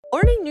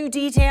Learning new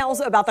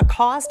details about the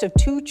cost of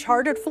two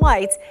chartered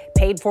flights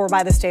paid for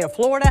by the state of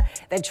Florida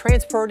that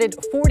transported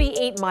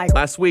 48 migrants.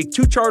 Last week,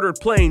 two chartered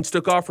planes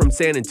took off from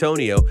San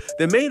Antonio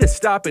that made a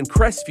stop in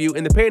Crestview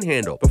in the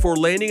Panhandle before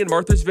landing in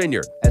Martha's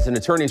Vineyard. As an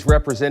attorneys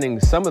representing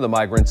some of the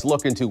migrants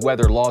look into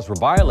whether laws were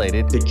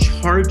violated. The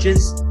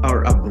charges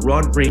are a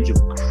broad range of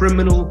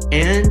criminal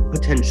and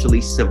potentially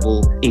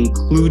civil,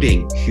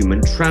 including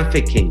human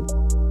trafficking.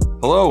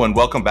 Hello and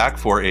welcome back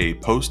for a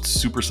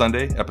post-Super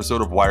Sunday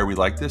episode of Why Are We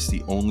Like This,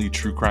 the only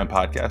true crime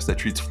podcast that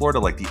treats Florida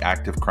like the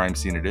active crime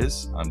scene it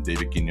is. I'm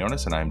David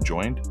Quinones and I'm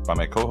joined by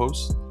my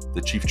co-host, the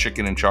chief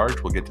chicken in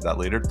charge. We'll get to that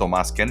later,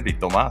 Tomas Kennedy.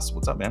 Tomas,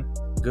 what's up, man?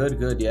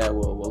 Good. Yeah,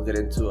 we'll get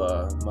into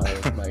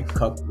my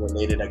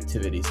cup-related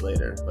activities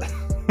later, but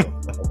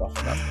we'll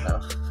buff it up now.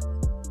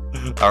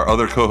 Our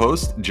other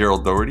co-host,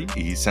 Gerald Doherty,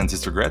 he sends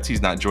his regrets.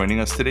 He's not joining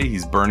us today.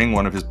 He's burning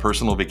one of his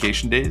personal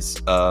vacation days,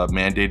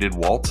 mandated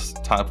Walt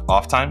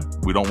off time.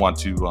 We don't want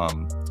to,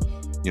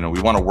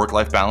 we want a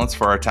work-life balance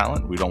for our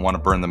talent. We don't want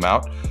to burn them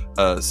out.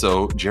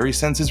 So Jerry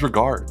sends his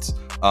regards.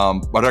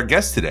 But our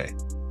guest today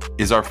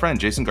is our friend,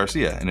 Jason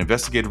Garcia, an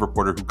investigative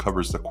reporter who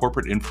covers the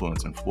corporate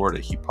influence in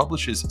Florida. He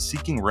publishes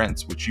Seeking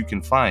Rents, which you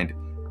can find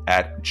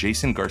at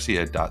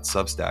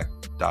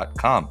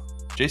jasongarcia.substack.com.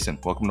 Jason,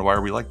 welcome to Why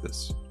Are We Like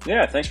This?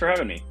 Yeah, thanks for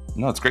having me.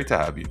 No, it's great to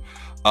have you.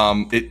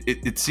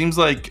 It seems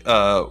like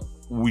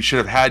we should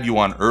have had you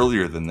on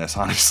earlier than this,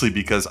 honestly,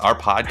 because our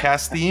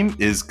podcast theme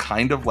is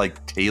kind of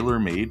like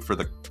tailor-made for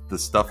the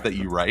stuff that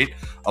you write.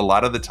 A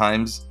lot of the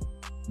times,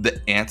 the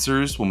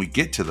answers, when we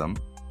get to them,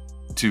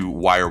 to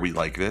why are we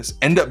like this,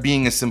 end up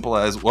being as simple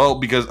as, well,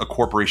 because a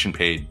corporation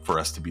paid for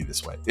us to be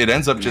this way. It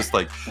ends up just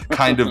like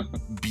kind of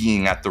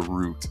being at the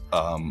root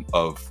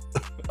of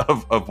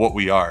what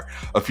we are.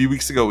 A few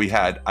weeks ago, we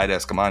had Ida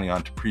Escamani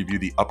on to preview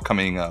the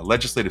upcoming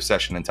legislative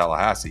session in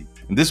Tallahassee.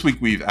 And this week,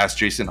 we've asked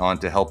Jason on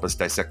to help us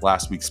dissect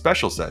last week's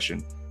special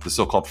session, the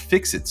so-called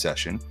Fix It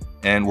session.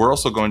 And we're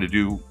also going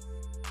to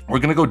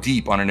go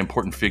deep on an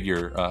important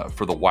figure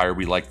for the Why Are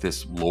We Like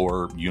This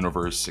lore,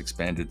 universe,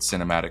 expanded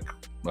cinematic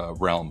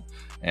realm.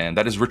 And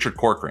that is Richard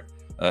Corcoran,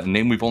 a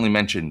name we've only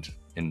mentioned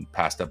in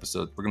past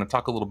episodes. We're going to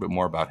talk a little bit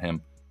more about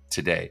him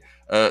today.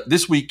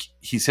 This week,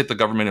 he's hit the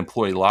government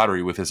employee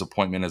lottery with his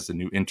appointment as the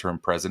new interim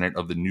president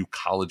of the new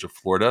College of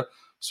Florida,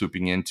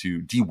 swooping in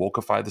to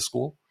de-wokeify the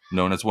school,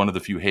 known as one of the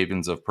few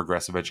havens of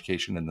progressive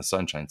education in the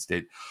Sunshine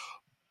State.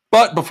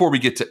 But before we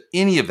get to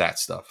any of that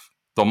stuff,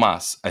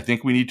 Tomas, I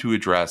think we need to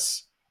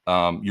address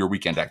your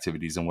weekend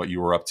activities and what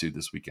you were up to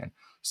this weekend.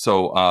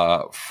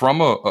 So from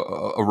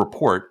a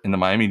report in the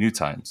Miami New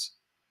Times,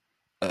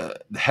 the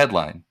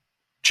headline,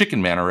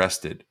 Chicken Man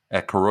Arrested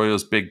at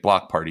Carollo's Big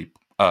Block Party.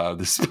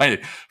 This is my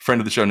friend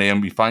of the show,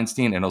 Naomi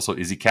Feinstein, and also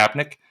Izzy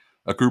Kapnick,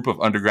 a group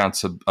of underground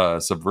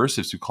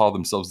subversives who call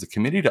themselves the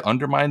Committee to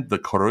Undermine the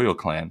Carollo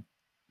Clan,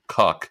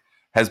 CUC,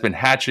 has been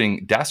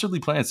hatching dastardly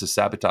plans to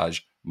sabotage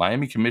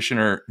Miami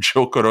Commissioner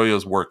Joe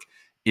Carollo's work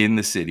in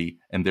the city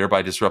and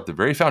thereby disrupt the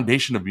very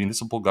foundation of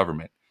municipal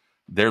government.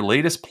 Their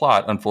latest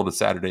plot unfolded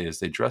Saturday as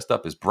they dressed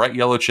up as bright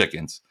yellow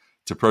chickens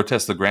to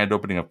protest the grand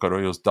opening of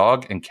Carollo's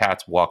Dog and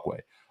Cats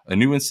Walkway, a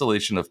new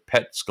installation of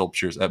pet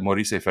sculptures at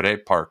Maurice Ferre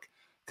Park,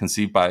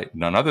 conceived by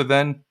none other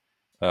than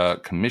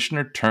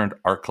Commissioner turned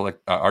art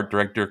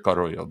director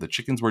Carollo. The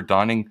chickens were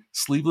donning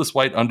sleeveless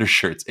white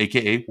undershirts,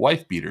 aka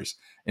wife beaters,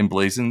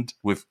 emblazoned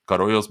with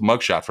Carollo's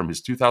mugshot from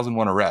his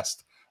 2001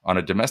 arrest on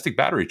a domestic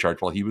battery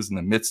charge while he was in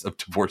the midst of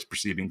divorce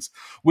proceedings,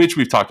 which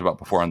we've talked about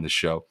before on this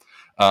show.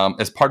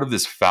 As part of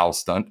this foul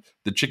stunt,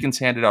 the chickens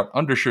handed out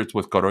undershirts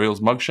with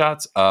Carollo's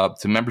mugshots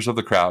to members of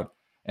the crowd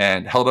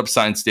and held up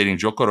signs stating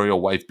Joe Carollo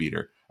wife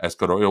beater as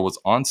Carollo was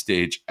on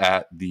stage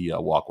at the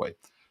walkway.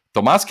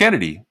 Tomas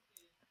Kennedy,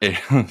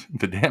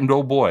 the damned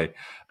old boy,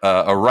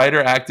 a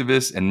writer,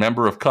 activist, and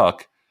member of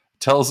CUC,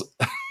 tells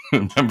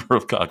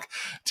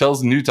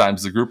New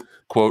Times the group,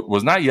 quote,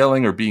 was not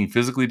yelling or being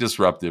physically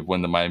disruptive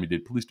when the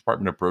Miami-Dade Police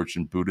Department approached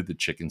and booted the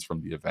chickens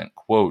from the event.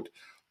 Quote,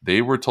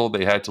 they were told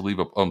they had to leave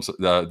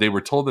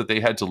that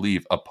they had to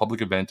leave a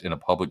public event in a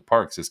public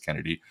park, says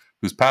Kennedy,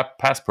 whose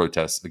past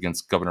protests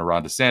against Governor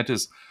Ron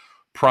DeSantis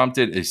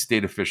prompted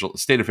state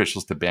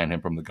officials to ban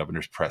him from the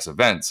governor's press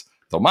events.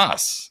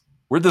 Tomas,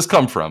 where'd this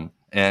come from?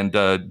 And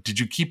did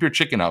you keep your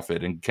chicken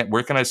outfit? And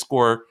where can I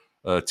score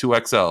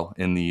 2XL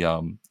in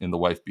the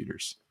wife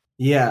beaters?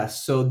 Yeah,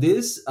 so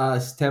this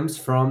stems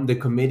from the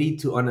Committee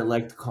to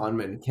Unelect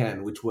Conman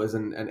Ken, which was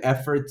an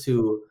effort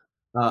to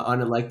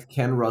unelect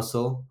Ken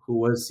Russell, who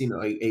was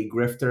a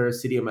grifter,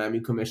 City of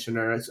Miami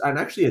commissioner, and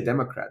actually a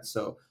Democrat.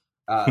 So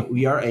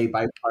we are a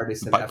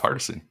bipartisan.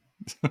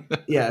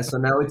 Yeah, so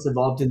now it's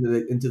evolved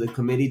into the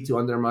Committee to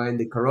Undermine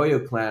the Carollo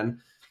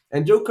Clan.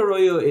 And Joe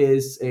Carollo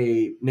is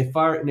a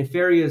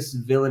nefarious,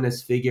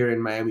 villainous figure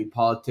in Miami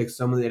politics,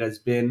 someone that has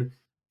been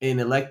in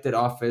elected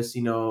office,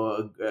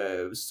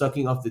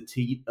 sucking off the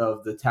teat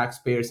of the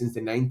taxpayer since the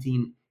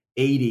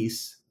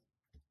 1980s.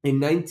 In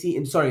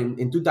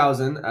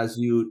 2000, as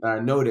you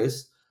noted,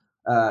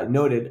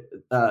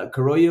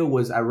 Carollo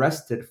was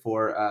arrested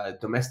for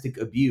domestic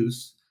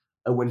abuse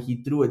when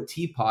he threw a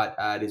teapot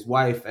at his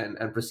wife and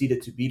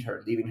proceeded to beat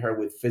her, leaving her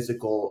with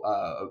physical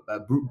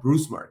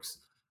bruise marks.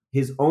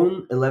 His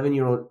own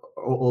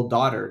 11-year-old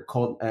daughter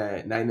called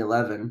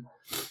 911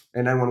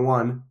 and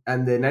 911,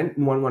 and the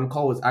 911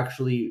 call was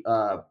actually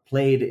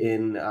played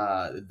in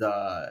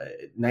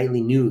the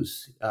nightly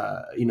news,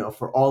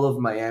 for all of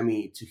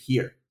Miami to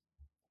hear.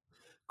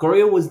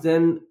 Correa was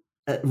then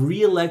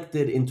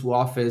reelected into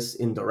office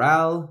in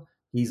Doral.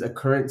 He's a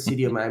current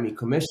City of Miami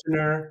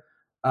commissioner,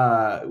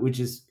 which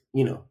is,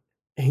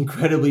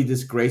 incredibly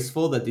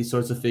disgraceful that these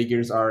sorts of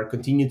figures are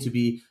continue to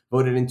be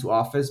voted into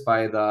office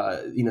by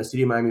the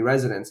City of Miami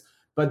residents.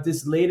 But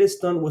this latest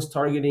stunt was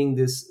targeting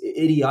this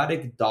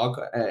idiotic dog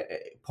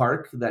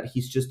park that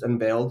he's just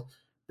unveiled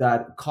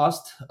that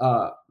cost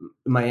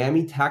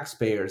Miami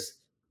taxpayers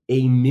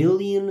 $1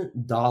 million.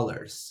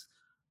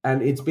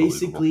 And it's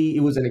basically,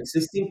 it was an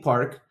existing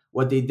park.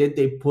 What they did,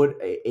 they put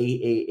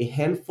a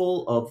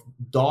handful of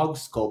dog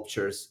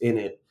sculptures in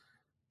it.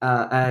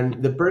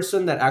 And the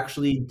person that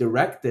actually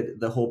directed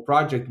the whole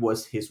project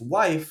was his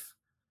wife,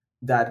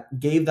 that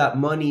gave that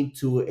money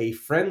to a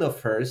friend of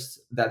hers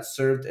that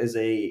served as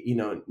a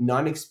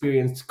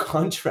non-experienced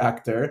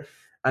contractor.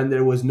 And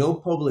there was no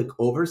public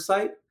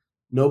oversight,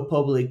 no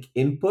public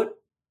input,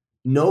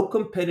 no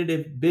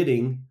competitive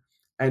bidding,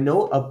 and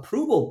no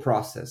approval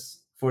process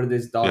for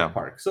this dog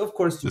park. So of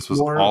course, this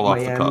was all off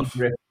the cuff.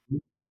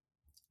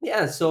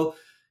 Yeah, so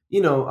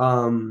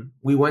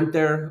we went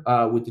there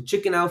with the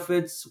chicken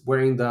outfits,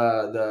 wearing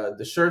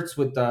the shirts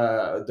with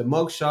the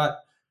mugshot,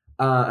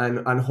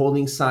 and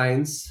holding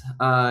signs.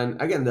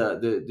 And again,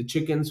 the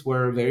chickens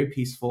were very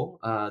peaceful.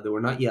 They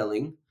were not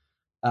yelling.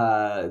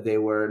 They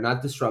were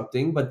not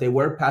disrupting, but they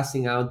were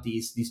passing out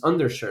these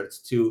undershirts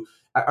to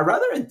a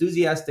rather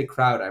enthusiastic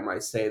crowd, I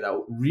might say,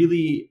 that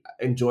really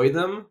enjoyed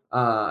them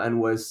and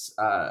was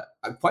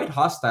quite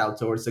hostile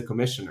towards the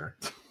commissioner,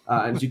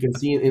 as you can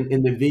see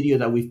in the video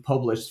that we've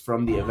published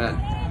from the event.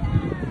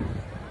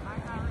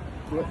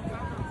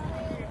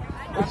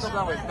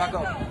 Back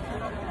up.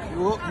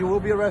 You will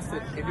be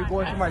arrested if you go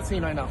into my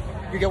scene right now.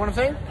 You get what I'm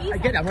saying? I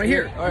get it. I'm right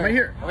here. Right. I'm right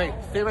here. Okay,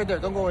 stay right there.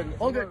 Don't go in.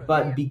 Okay.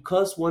 But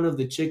because one of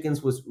the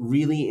chickens was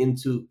really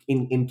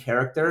in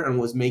character and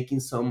was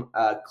making some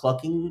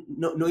clucking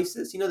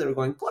noises, they were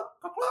going cluck,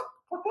 cluck, cluck,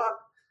 cluck,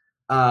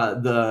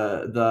 cluck.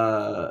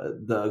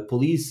 The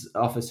police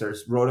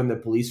officers wrote in the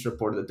police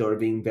report that they were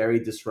being very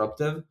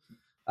disruptive.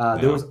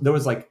 There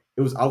was like,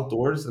 it was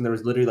outdoors and there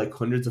was literally like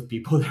hundreds of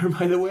people there,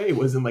 by the way. It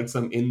wasn't like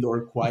some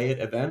indoor quiet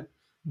event.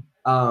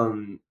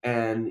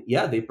 And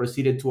yeah, they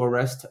proceeded to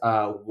arrest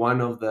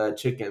one of the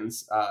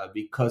chickens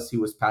because he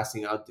was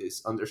passing out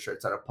these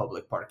undershirts at a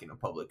public park in a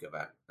public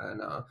event.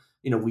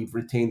 And we've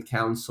retained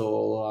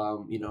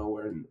counsel.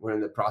 We're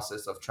in the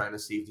process of trying to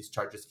see if these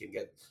charges can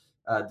get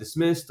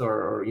dismissed,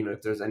 or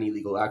if there's any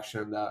legal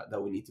action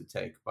that we need to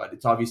take. But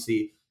it's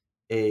obviously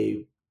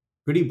a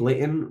pretty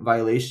blatant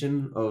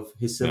violation of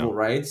his civil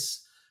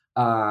rights.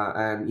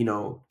 And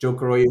Joe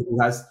Correa,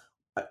 who has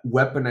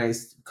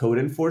weaponized code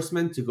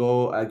enforcement to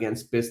go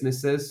against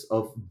businesses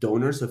of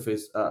donors of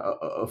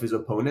his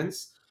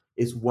opponents,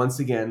 is once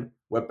again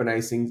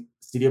weaponizing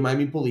City of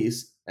Miami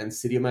police and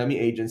City of Miami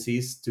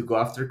agencies to go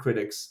after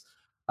critics.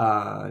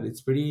 And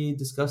it's pretty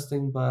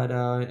disgusting, but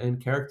in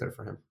character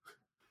for him.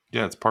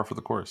 Yeah, it's par for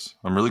the course.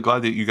 I'm really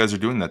glad that you guys are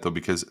doing that, though,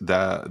 because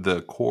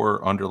the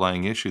core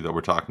underlying issue that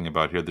we're talking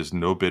about here, this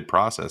no bid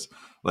process,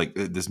 like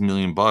this $1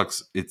 million,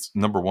 it's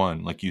number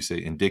one, like you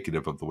say,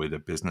 indicative of the way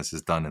that business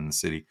is done in the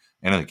city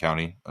and in the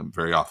county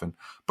very often.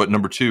 But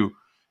number two,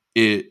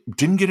 it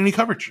didn't get any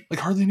coverage.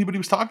 Like hardly anybody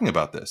was talking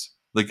about this.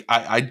 Like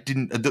I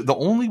didn't. The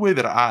only way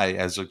that I,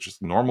 as a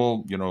just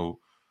normal,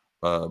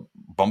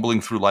 bumbling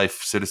through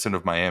life citizen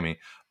of Miami,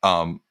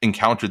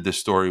 encountered this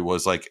story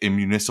was like a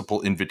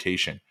municipal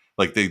invitation.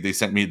 Like the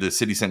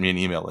city sent me an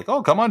email like,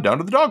 oh, come on down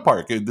to the dog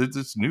park. There's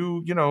this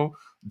new,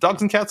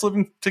 dogs and cats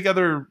living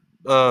together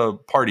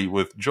party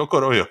with Joe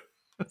Correa.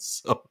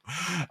 So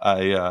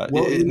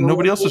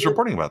nobody else was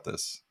reporting about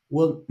this.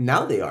 Well,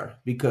 now they are,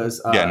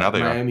 because now they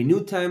Miami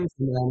New Times,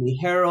 Miami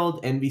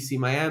Herald, NBC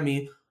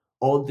Miami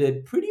all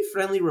did pretty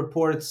friendly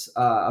reports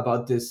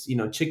about this,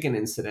 chicken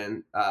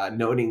incident,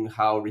 noting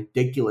how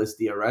ridiculous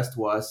the arrest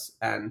was,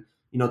 and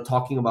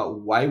talking about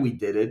why we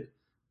did it,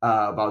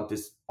 about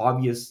this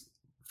obvious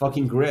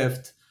fucking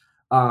grift.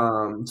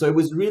 So it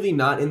was really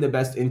not in the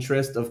best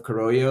interest of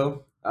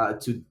Carollo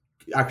to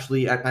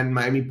actually, and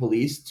Miami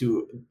police,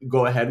 to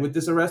go ahead with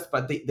this arrest,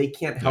 but they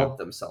can't help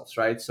themselves,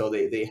 right? So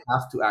they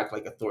have to act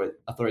like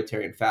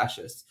authoritarian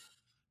fascists.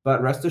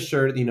 But rest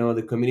assured,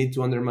 the committee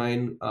to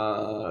undermine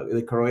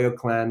the Carollo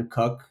clan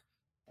cuck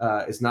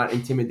is not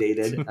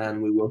intimidated,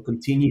 and we will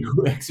continue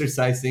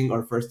exercising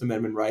our First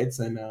Amendment rights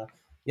and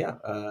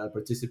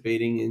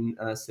participating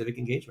in civic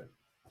engagement.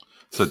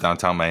 So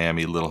downtown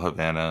Miami, Little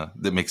Havana,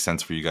 that makes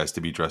sense for you guys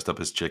to be dressed up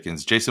as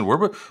chickens. Jason, where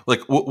would what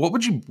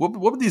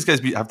would these guys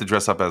have to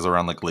dress up as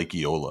around like Lake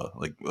Eola,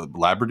 like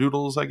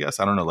labradoodles? I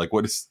guess I don't know. Like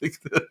what is like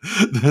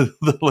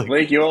like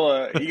Lake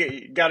Eola,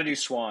 you got to do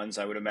swans,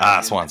 I would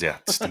imagine. Swans, yeah,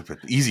 stupid,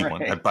 easy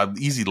one,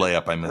 easy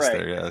layup. I missed Right.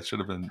 there. Yeah, it should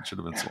have been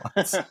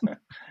swans.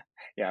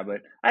 Yeah,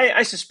 but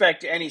I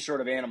suspect any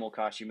sort of animal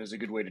costume is a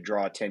good way to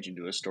draw attention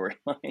to a story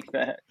like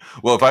that.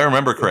 Well, if I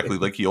remember correctly,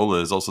 Lake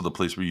Eola is also the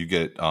place where you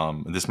get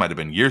and this might have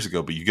been years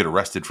ago, but you get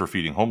arrested for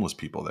feeding homeless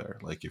people there.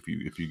 Like if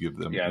you give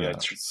them,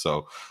 That's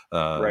so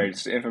right.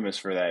 It's infamous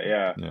for that.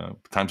 Yeah,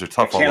 times are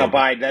tough. I can't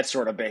abide that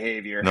sort of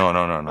behavior. No.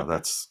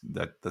 That's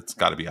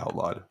got to be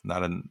outlawed.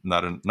 Not in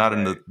the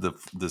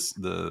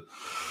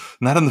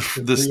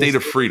state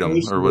of freedom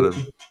or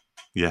whatever.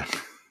 Yeah.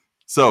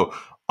 So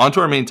on to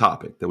our main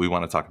topic that we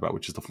want to talk about,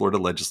 which is the Florida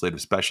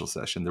legislative special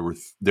session.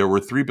 There were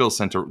 3 bills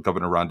sent to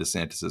Governor Ron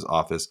DeSantis'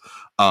 office.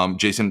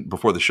 Jason,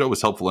 before the show,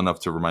 was helpful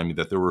enough to remind me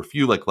that there were a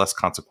few like less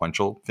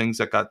consequential things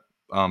that got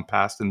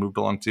passed and moved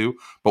along too.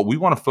 But we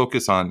want to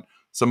focus on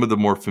some of the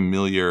more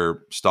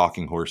familiar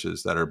stalking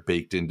horses that are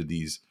baked into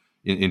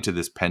into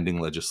this pending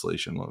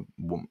legislation.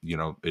 You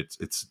know,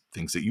 it's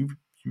things that you've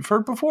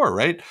heard before,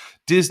 right?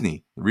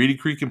 Disney, Reedy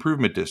Creek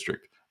Improvement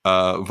District,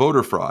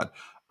 voter fraud.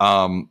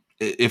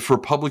 If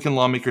Republican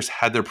lawmakers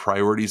had their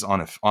priorities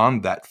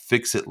on that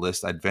fix-it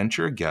list, I'd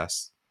venture a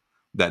guess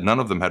that none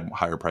of them had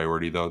higher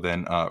priority, though,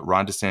 than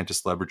Ron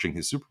DeSantis leveraging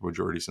his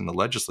supermajorities in the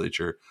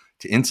legislature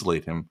to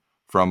insulate him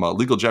from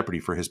legal jeopardy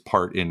for his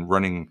part in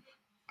running.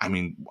 I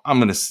mean,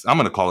 I'm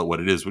gonna call it what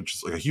it is, which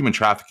is like a human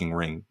trafficking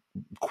ring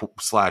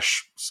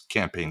 /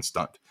 campaign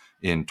stunt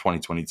in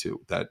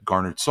 2022 that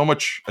garnered so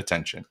much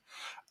attention.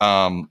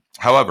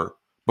 However,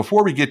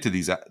 before we get to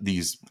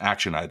these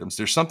action items,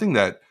 there's something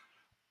that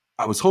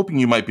I was hoping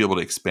you might be able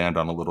to expand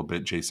on a little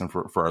bit, Jason,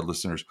 for our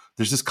listeners.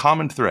 There's this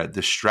common thread,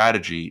 this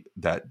strategy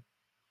that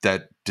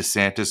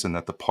DeSantis and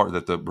that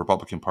the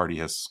Republican Party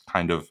has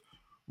kind of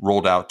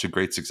rolled out to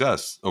great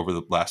success over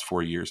the last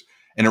 4 years.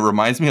 And it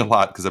reminds me a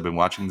lot, because I've been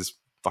watching this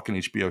fucking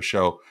HBO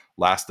show,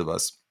 Last of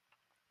Us.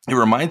 It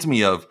reminds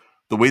me of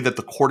the way that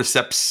the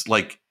cordyceps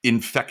like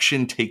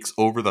infection takes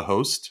over the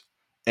host,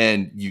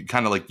 and you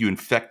kind of like you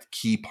infect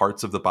key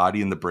parts of the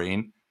body and the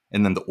brain,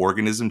 and then the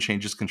organism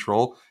changes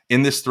control.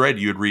 In this thread,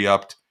 you had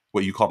re-upped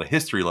what you called a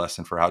history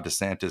lesson for how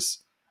DeSantis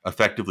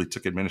effectively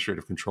took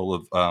administrative control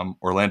of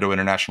Orlando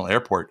International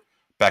Airport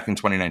back in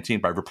 2019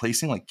 by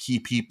replacing like key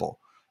people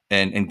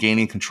and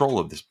gaining control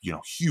of this,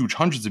 huge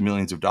hundreds of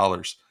millions of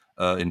dollars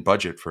in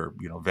budget for,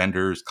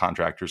 vendors,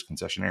 contractors,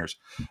 concessionaires.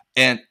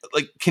 And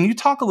like, can you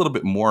talk a little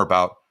bit more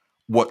about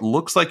what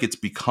looks like it's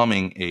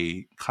becoming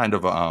a kind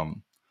of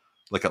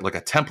like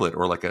a template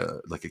or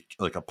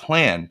like a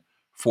plan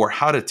for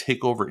how to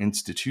take over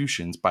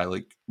institutions by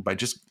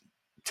just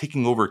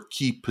taking over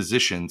key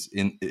positions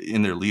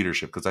in their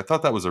leadership? Because I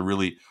thought that was a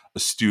really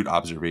astute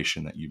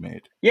observation that you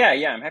made. Yeah,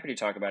 I'm happy to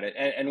talk about it.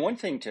 And one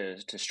thing to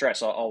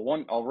stress,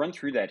 I'll run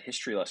through that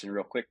history lesson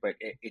real quick, but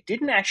it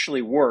didn't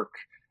actually work,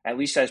 at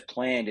least as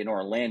planned, in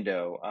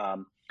Orlando,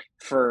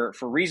 for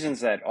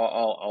reasons that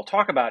I'll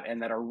talk about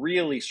and that are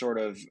really sort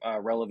of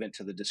relevant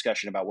to the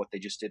discussion about what they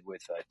just did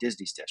with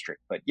Disney's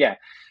district. But yeah,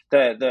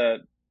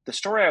 the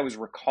story I was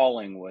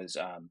recalling was,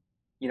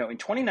 in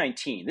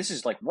 2019, this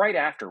is like right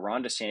after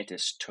Ron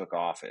DeSantis took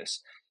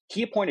office,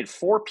 he appointed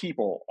 4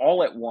 people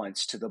all at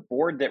once to the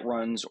board that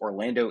runs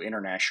Orlando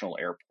International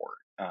Airport.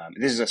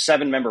 This is a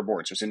 7-member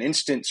board, so it's an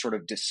instant sort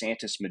of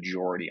DeSantis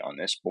majority on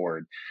this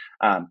board.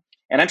 And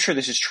I'm sure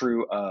this is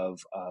true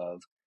of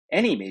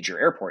any major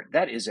airport.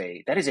 That is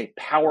a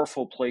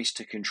powerful place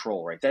to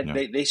control, right?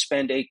 They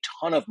spend a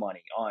ton of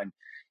money on,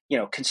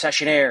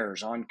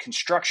 concessionaires, on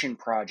construction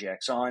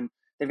projects,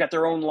 they've got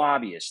their own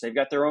lobbyists. They've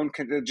got their own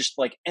just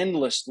like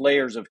endless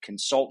layers of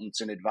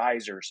consultants and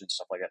advisors and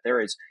stuff like that. There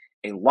is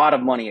a lot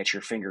of money at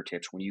your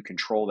fingertips when you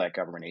control that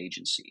government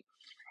agency.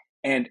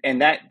 And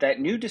that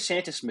new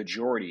DeSantis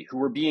majority, who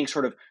were being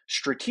sort of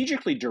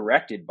strategically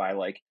directed by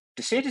like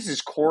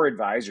DeSantis's core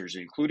advisors,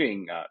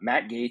 including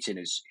Matt Gaetz and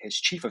his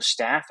chief of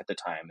staff at the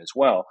time as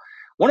well.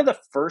 One of the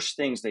first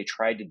things they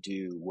tried to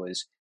do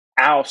was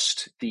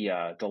oust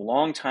the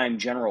longtime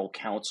general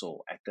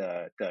counsel at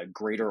the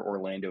Greater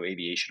Orlando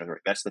Aviation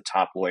Authority. That's the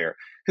top lawyer,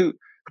 who,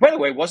 by the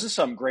way, wasn't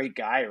some great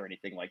guy or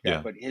anything like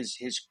that. But his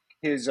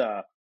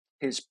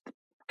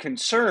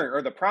concern,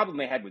 or the problem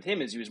they had with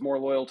him, is he was more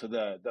loyal to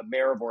the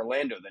mayor of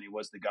Orlando than he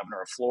was the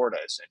governor of Florida,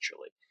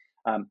 essentially.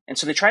 And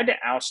so they tried to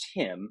oust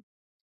him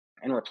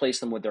and replace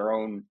them with their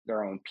own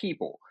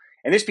people.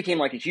 And this became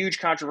like a huge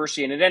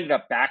controversy, and it ended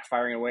up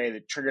backfiring in a way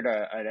that triggered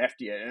an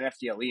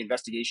FDLE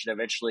investigation.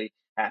 Eventually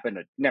happened.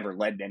 It never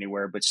led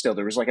anywhere, but still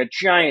there was like a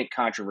giant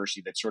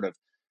controversy that sort of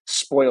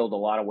spoiled a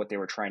lot of what they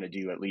were trying to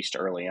do, at least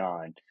early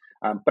on.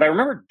 But I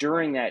remember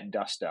during that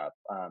dust up,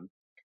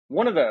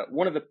 one of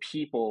the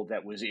people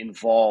that was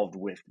involved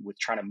with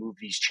trying to move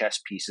these chess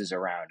pieces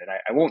around, and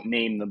I won't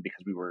name them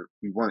because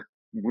we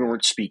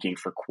weren't speaking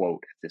for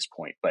quote at this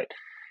point, but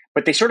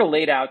But they sort of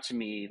laid out to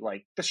me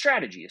like the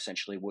strategy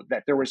essentially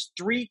that there was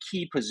three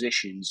key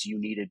positions you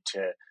needed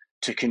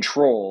to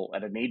control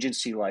at an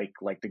agency like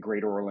the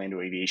Greater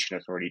Orlando Aviation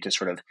Authority to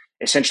sort of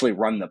essentially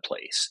run the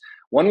place.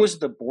 One was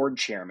the board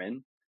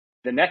chairman,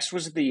 the next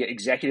was the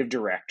executive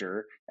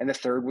director, and the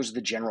third was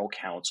the general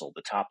counsel,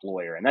 the top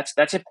lawyer. And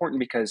that's important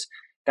because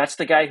that's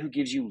the guy who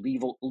gives you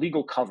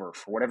legal cover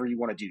for whatever you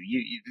want to do.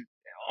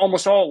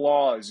 Almost all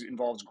laws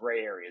involves gray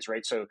areas,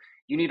 right? So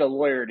you need a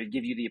lawyer to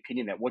give you the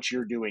opinion that what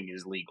you're doing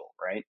is legal,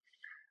 right?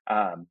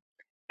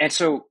 And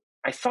so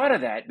I thought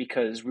of that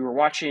because we were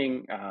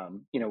watching,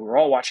 we were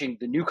all watching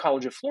the new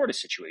College of Florida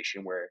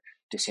situation where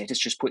DeSantis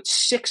just put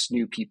 6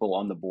 new people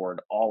on the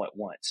board all at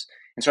once.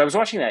 And so I was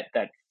watching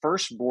that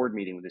first board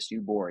meeting with this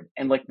new board,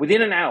 and like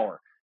within an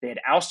hour, they had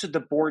ousted the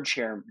board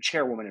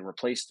chairwoman and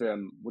replaced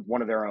them with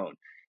one of their own.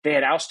 They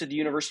had ousted the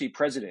university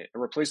president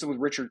and replaced them with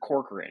Richard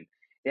Corcoran.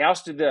 They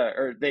ousted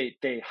they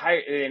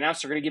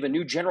announced they're going to give a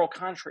new general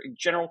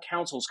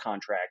counsel's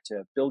contract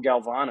to Bill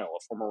Galvano, a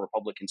former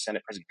Republican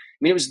Senate president. I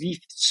mean, it was the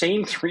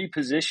same 3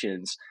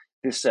 positions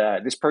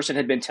this person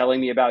had been telling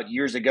me about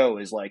years ago.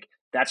 Is like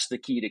that's the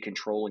key to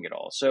controlling it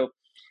all. So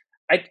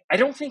I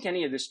don't think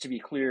any of this, to be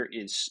clear,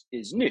 is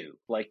new.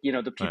 Like,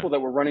 the people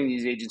that were running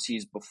these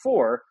agencies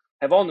before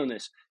have all known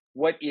this.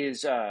 What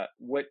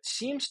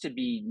seems to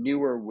be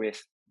newer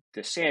with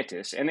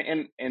DeSantis,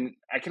 and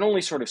I can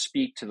only sort of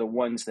speak to the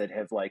ones that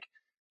have like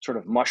sort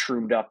of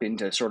mushroomed up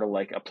into sort of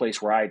like a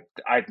place where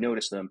I've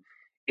noticed them.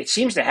 It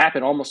seems to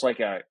happen almost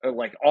like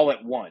all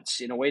at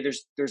once. In a way,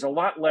 there's a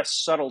lot less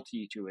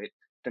subtlety to it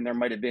than there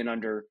might have been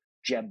under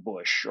Jeb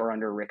Bush or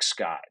under Rick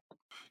Scott.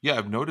 Yeah,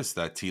 I've noticed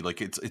that, T.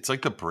 Like it's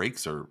like the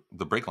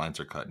brake lines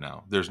are cut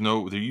now. There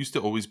used to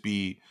always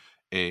be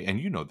and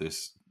you know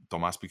this,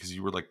 Tomas, because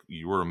you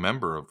were a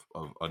member of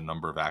a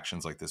number of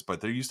actions like this,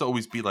 but there used to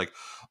always be like,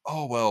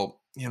 oh,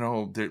 well,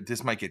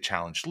 this might get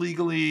challenged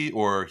legally,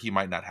 or he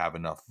might not have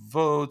enough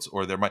votes,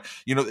 or there might,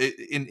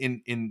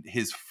 in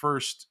his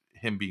first,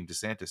 him being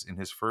DeSantis, in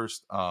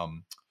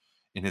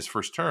his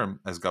first term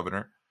as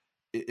governor,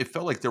 it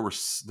felt like there were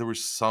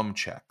some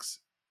checks,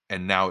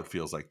 and now it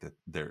feels like that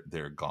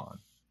they're gone.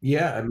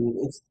 Yeah, I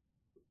mean,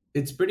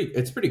 it's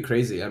pretty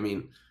crazy. I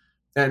mean,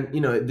 and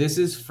this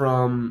is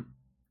from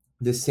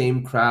the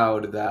same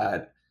crowd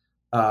that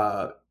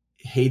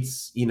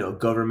hates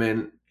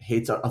government,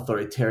 hates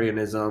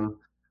authoritarianism,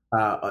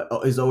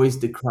 is always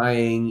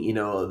decrying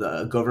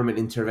the government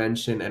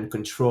intervention and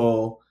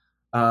control,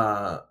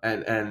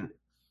 and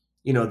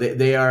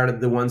they are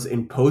the ones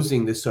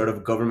imposing this sort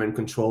of government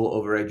control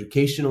over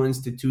educational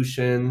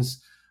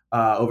institutions,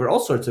 over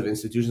all sorts of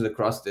institutions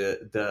across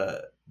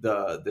the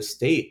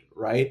state,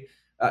 right?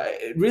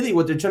 Really,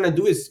 what they're trying to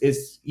do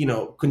is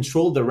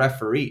control the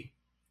referee,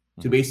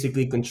 to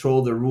basically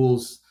control the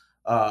rules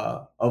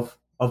of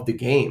the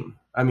game.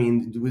 I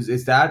mean,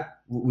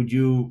 would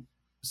you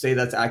say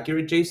that's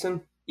accurate,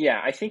 Jason? Yeah,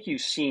 I think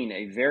you've seen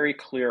a very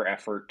clear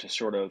effort to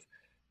sort of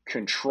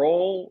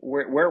control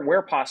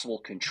where possible,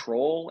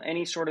 control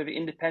any sort of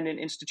independent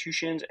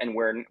institutions, and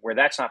where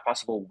that's not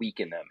possible,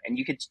 weaken them. And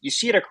you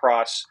see it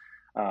across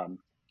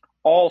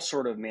all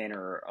sort of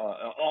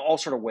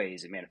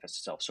ways it manifests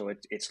itself. So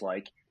it's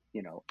like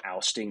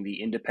ousting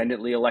the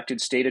independently elected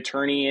state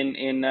attorney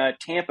in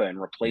Tampa and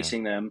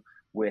replacing them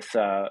with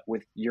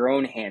your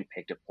own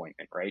handpicked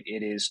appointment, right?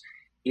 It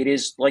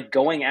is like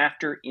going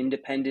after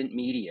independent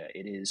media.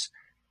 It is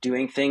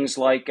doing things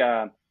like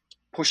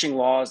pushing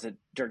laws that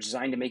are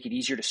designed to make it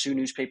easier to sue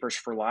newspapers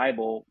for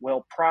libel,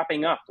 while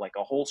propping up like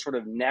a whole sort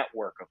of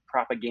network of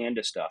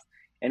propaganda stuff.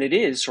 And it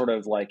is sort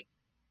of like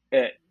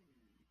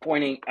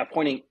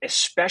appointing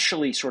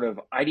especially sort of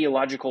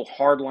ideological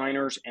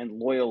hardliners and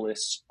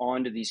loyalists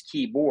onto these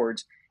key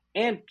boards.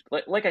 And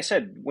like I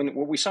said,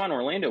 what we saw in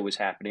Orlando was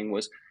happening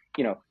was,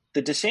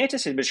 the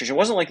DeSantis administration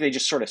wasn't like they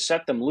just sort of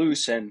set them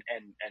loose and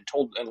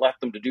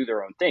left them to do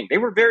their own thing. They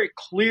were very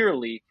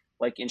clearly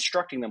like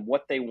instructing them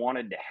what they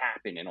wanted to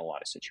happen in a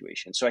lot of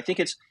situations. So I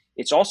think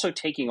it's also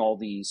taking all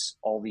these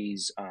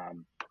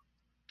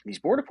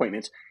board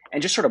appointments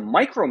and just sort of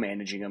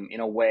micromanaging them in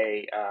a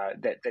way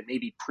that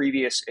maybe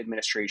previous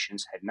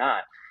administrations had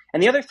not.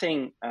 And the other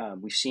thing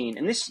we've seen,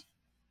 and this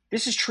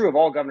is true of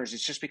all governors,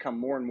 it's just become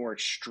more and more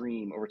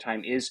extreme over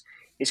time, is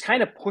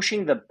kind of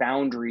pushing the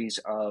boundaries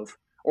of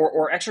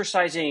or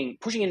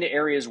pushing into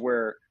areas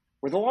where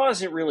the law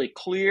isn't really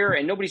clear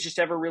and nobody's just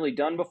ever really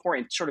done before,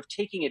 and sort of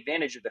taking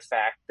advantage of the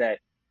fact that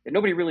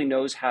nobody really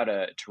knows how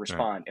to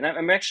respond. Right. And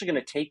I'm actually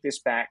going to take this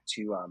back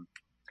to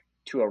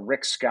a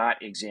Rick Scott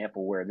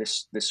example where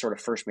this sort of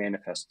first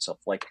manifests itself.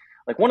 Like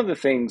one of the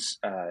things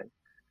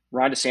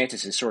Ron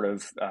DeSantis is sort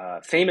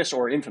of famous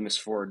or infamous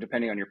for,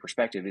 depending on your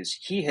perspective, is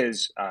he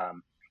has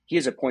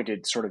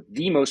appointed sort of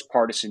the most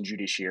partisan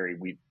judiciary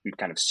we've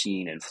kind of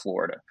seen in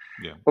Florida.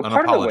 Yeah, but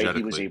part of the way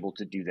he was able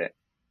to do that,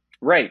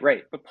 right.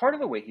 But part of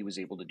the way he was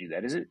able to do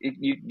that is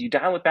you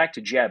dial it back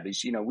to Jeb.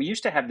 Is we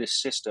used to have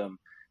this system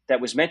that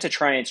was meant to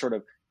try and sort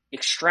of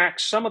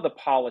extract some of the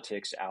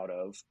politics out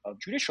of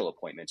judicial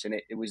appointments, and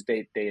it was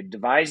they had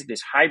devised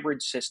this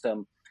hybrid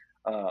system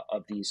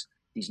of these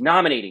these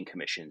nominating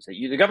commissions that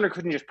the governor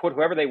couldn't just put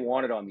whoever they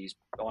wanted on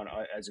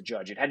as a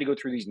judge. It had to go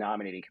through these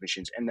nominating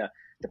commissions, and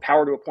the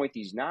power to appoint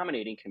these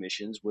nominating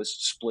commissions was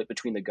split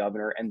between the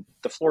governor and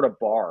the Florida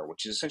bar,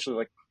 which is essentially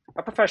like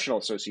a professional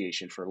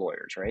association for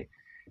lawyers, right?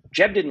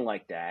 Jeb didn't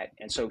like that,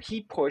 and so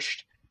he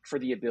pushed for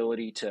the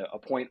ability to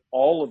appoint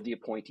all of the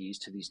appointees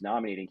to these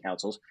nominating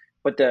councils,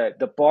 but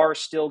the bar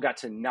still got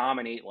to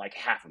nominate like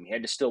half of them. He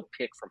had to still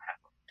pick from half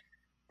of them.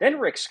 Then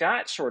Rick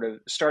Scott sort of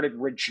started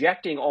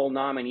rejecting all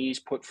nominees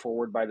put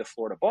forward by the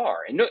Florida bar,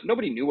 and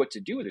nobody knew what to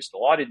do with this. The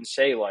law didn't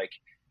say like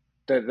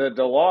the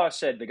law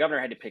said the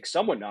governor had to pick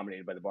someone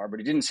nominated by the bar,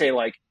 but it didn't say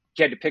like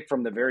he had to pick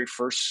from the very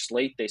first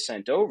slate they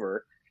sent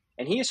over.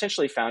 And he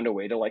essentially found a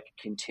way to like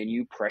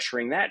continue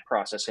pressuring that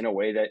process in a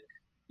way that,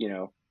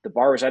 the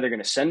bar was either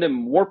going to send him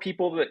more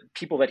people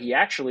that he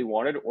actually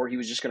wanted, or he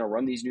was just going to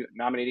run these new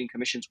nominating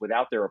commissions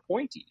without their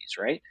appointees,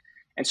 right?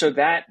 And so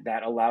that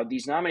allowed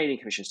these nominating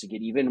commissions to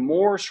get even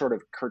more sort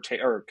of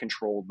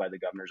controlled by the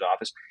governor's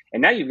office.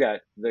 And now you've got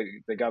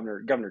the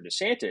Governor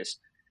DeSantis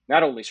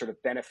not only sort of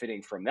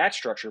benefiting from that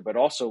structure, but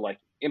also like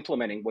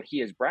implementing what he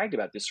has bragged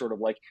about, this sort of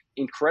like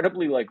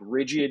incredibly like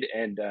rigid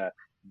and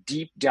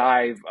deep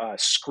dive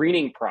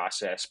screening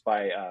process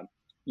by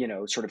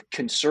sort of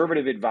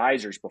conservative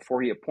advisors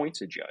before he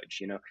appoints a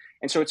judge.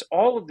 And so it's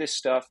all of this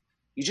stuff.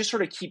 You just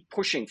sort of keep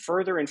pushing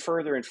further and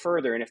further and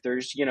further. And if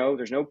there's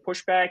no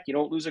pushback, you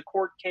don't lose a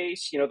court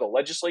case. The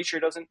legislature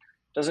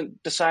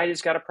doesn't decide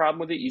it's got a problem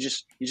with it. You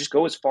just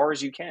go as far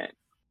as you can.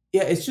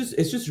 Yeah, it's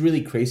just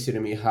really crazy to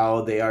me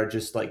how they are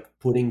just like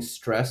putting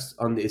stress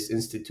on these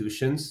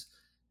institutions.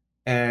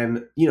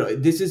 And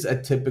this is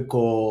a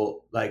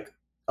typical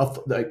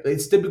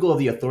it's typical of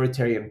the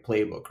authoritarian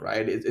playbook,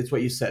 right? It's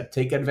what you said.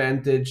 Take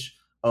advantage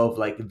of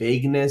like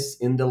vagueness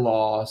in the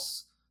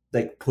laws,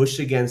 like push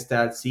against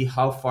that, see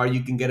how far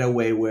you can get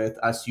away with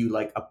as you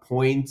like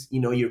appoint,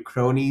 your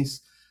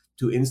cronies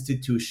to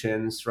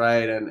institutions,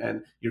 right?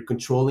 And you're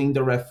controlling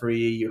the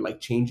referee, you're like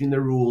changing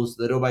the rules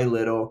little by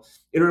little.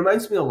 It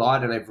reminds me a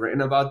lot, and I've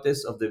written about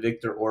this, of the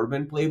Viktor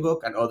Orban playbook,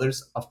 and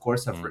others, of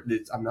course, have written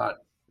it. It's not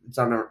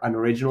an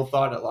original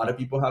thought. A lot of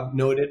people have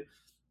noted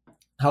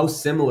how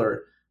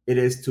similar it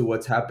is to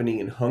what's happening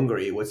in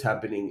Hungary, what's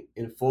happening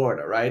in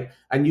Florida, right?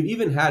 And you've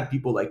even had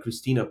people like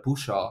Christina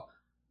Pushaw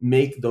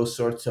make those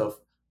sorts of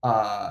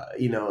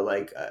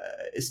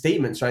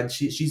statements, right?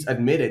 She's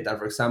admitted that,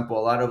 for example,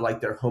 a lot of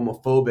like their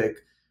homophobic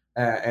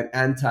and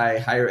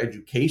anti-higher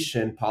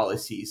education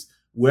policies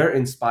were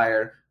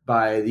inspired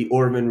by the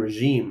Orban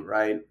regime,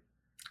 right?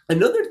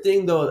 Another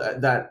thing, though,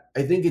 that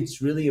I think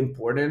it's really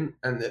important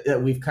and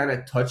that we've kind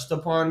of touched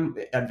upon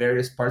at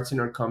various parts in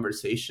our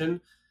conversation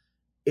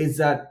is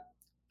that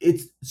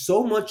it's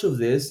so much of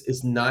this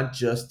is not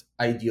just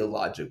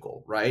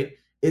ideological, right?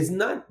 It's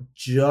not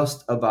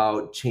just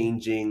about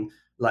changing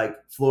like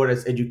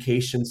Florida's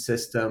education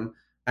system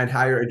and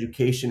higher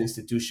education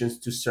institutions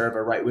to serve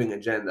a right-wing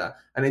agenda.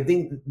 And I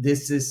think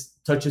this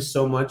touches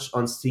so much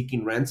on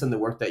Seeking Rents and the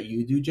work that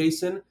you do,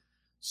 Jason.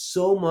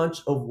 So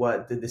much of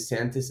what the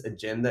DeSantis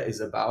agenda is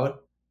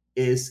about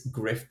is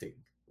grifting,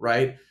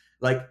 right?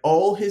 Like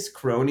all his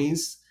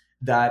cronies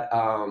that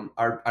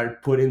are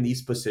put in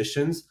these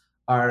positions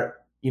are,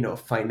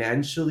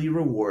 financially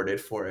rewarded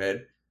for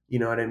it. You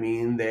know what I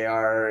mean? They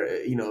are,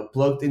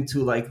 plugged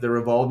into like the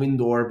revolving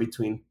door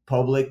between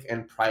public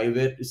and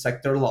private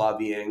sector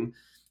lobbying.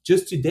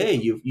 Just today,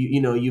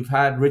 you've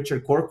had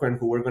Richard Corcoran,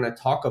 who we're going to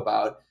talk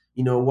about.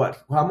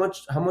 How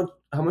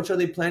much are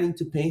they planning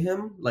to pay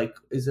him? Like,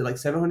 is it like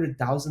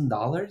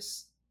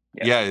 $700,000?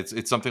 Yeah,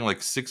 it's something like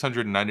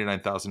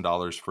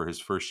 $699,000 for his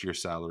first year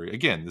salary.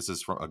 Again, this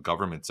is from a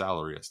government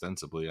salary,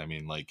 ostensibly. I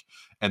mean, like,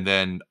 and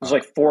then it was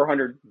like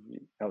 400.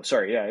 Oh,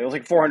 sorry, yeah, it was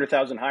like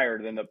 400,000 higher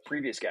than the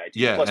previous guy. Too,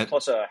 yeah,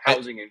 plus a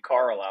housing and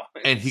car allowance.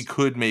 And he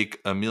could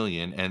make $1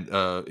 million, and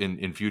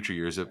in future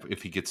years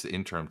if he gets the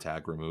interim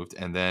tag removed,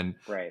 and then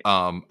right.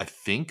 I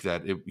think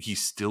that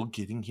he's still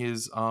getting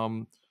his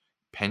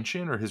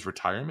pension or his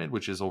retirement,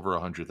 which is over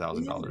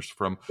 $100,000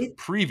 from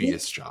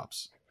previous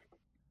jobs.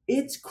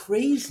 It's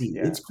crazy.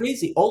 Yeah. It's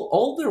crazy.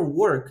 All their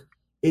work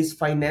is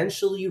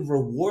financially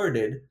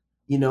rewarded,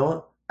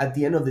 at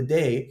the end of the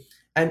day.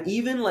 And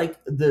even like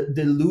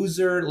the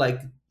loser, like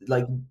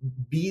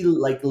B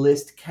like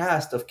list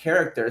cast of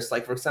characters,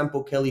 like for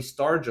example, Kelly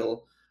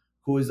Stargell,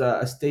 who is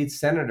a state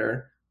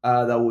senator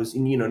that was,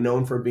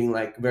 known for being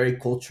like very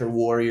culture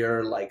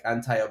warrior, like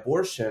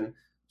anti-abortion.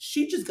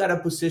 She just got a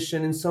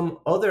position in some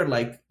other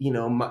like,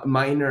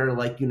 minor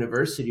like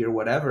university or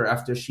whatever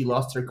after she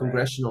lost her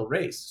congressional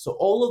race. So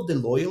all of the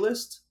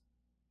loyalists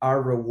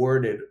are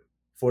rewarded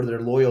for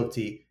their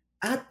loyalty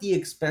at the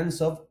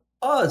expense of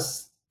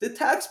us, the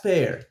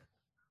taxpayer.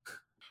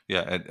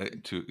 Yeah,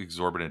 to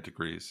exorbitant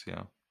degrees.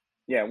 Yeah.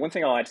 Yeah. One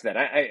thing I'll add to that.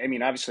 I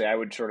mean, obviously, I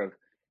would sort of,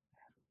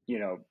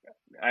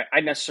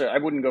 I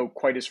wouldn't go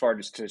quite as far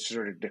as to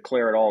sort of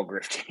declare it all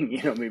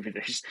grifting. Maybe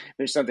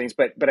there's some things,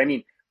 but I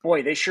mean,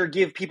 boy, they sure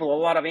give people a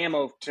lot of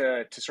ammo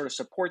to sort of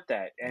support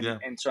that.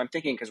 And so I'm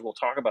thinking, because we'll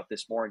talk about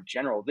this more in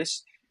general,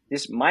 this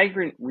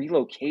migrant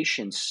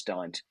relocation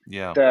stunt.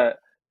 Yeah.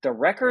 the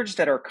records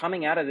that are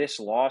coming out of this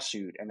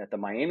lawsuit and that the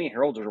Miami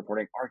Herald is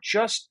reporting are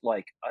just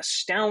like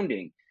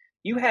astounding.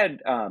 You had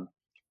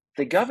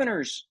the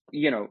governor's,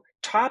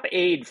 top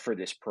aide for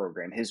this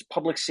program, his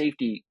public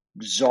safety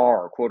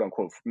czar, quote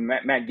unquote,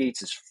 Matt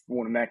Gaetz is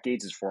one of Matt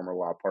Gaetz's former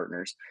law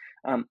partners,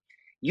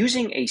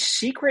 using a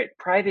secret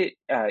private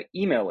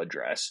email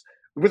address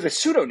with a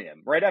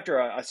pseudonym right after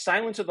a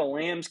Silence of the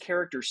Lambs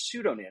character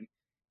pseudonym,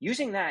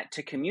 using that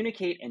to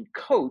communicate and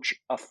coach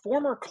a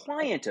former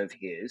client of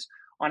his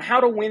on how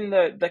to win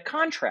the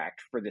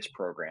contract for this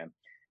program.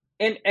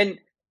 And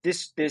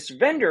this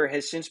vendor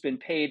has since been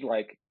paid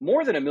like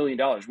more than $1 million.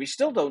 We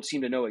still don't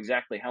seem to know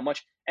exactly how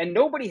much, and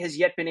nobody has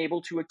yet been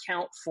able to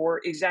account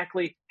for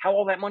exactly how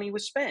all that money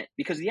was spent,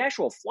 because the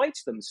actual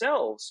flights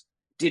themselves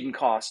didn't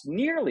cost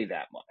nearly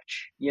that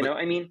much.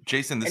 I mean,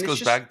 Jason, this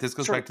goes back to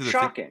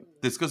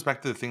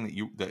the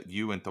thing that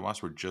you and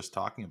Tomas were just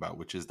talking about,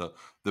 which is the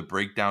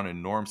breakdown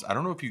in norms. I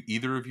don't know if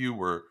either of you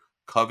were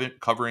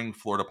covering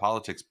Florida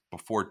politics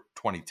before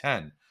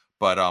 2010,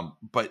 but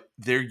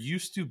it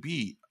used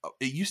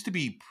to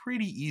be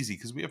pretty easy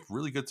because we have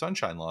really good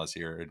sunshine laws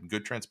here and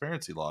good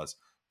transparency laws.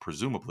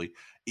 Presumably,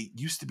 it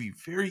used to be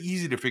very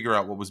easy to figure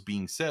out what was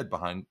being said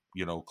behind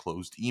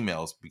closed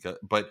emails,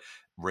 but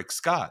Rick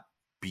Scott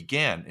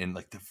began in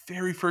like the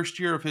very first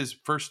year of his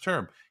first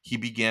term. He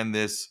began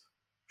this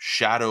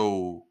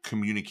shadow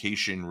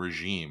communication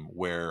regime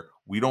where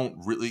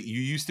you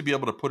used to be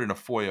able to put in a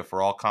FOIA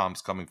for all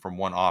comms coming from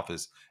one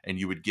office, and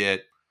you would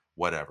get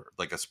whatever,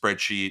 like a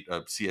spreadsheet,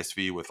 a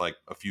CSV with like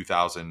a few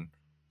thousand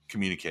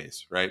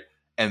communiques, right?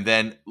 And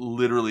then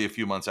literally a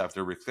few months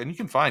after Rick, and you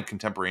can find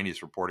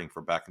contemporaneous reporting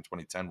from back in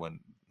 2010 when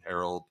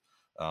Herald,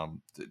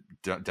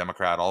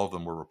 Democrat, all of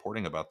them were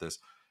reporting about this.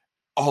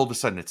 All of a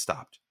sudden it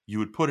stopped. You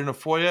would put in a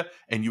FOIA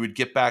and you would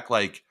get back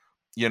like,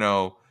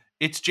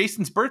 it's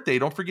Jason's birthday,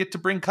 don't forget to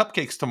bring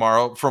cupcakes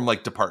tomorrow, from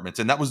like departments.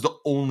 And that was the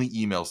only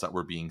emails that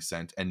were being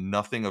sent, and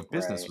nothing of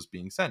business was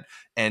being sent.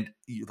 And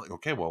you're like,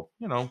 okay, well,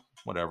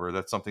 whatever.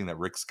 That's something that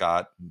Rick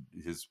Scott,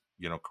 his,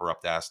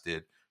 corrupt ass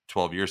did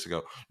 12 years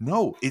ago.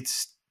 No, it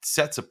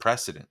sets a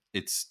precedent.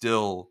 It's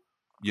still,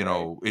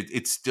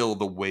 it's still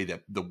the way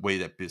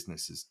that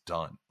business is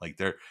done. Like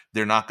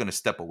they're not going to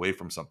step away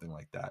from something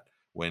like that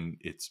when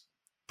it's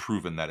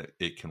proven that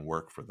it can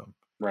work for them.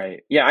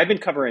 Right. Yeah, I've been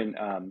covering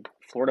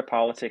Florida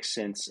politics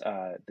since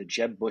the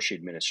Jeb Bush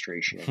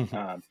administration,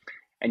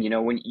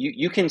 and when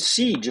you can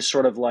see just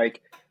sort of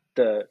like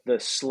the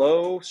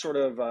slow sort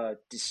of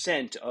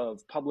descent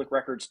of public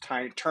records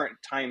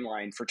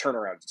timeline for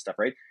turnarounds and stuff.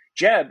 Right.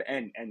 Jeb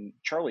and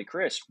Charlie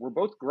Crist were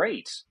both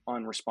great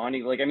on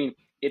responding. Like, I mean,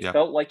 it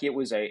felt like it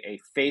was a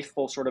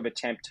faithful sort of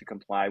attempt to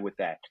comply with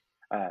that.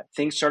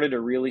 Things started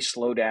to really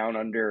slow down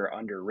under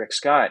Rick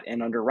Scott,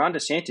 and under Ron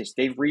DeSantis,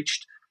 they've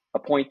reached a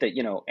point that,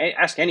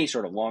 ask any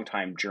sort of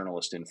longtime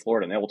journalist in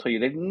Florida, and they will tell you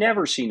they've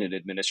never seen an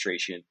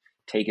administration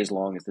take as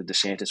long as the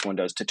DeSantis one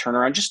does to turn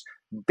around just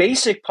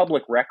basic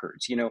public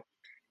records.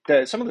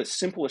 Some of the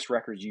simplest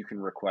records you can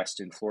request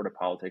in Florida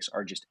politics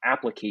are just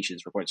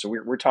applications for appointments. So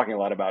we're talking a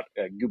lot about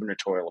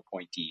gubernatorial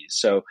appointees.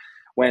 So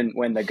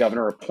when the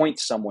governor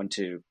appoints someone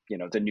to,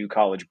 the New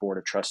College Board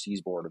of Trustees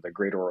Board or the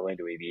Greater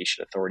Orlando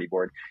Aviation Authority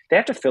Board, they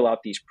have to fill out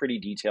these pretty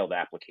detailed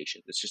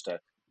applications. It's just a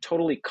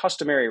totally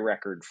customary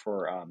record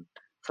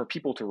for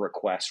people to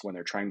request when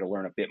they're trying to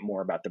learn a bit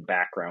more about the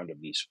background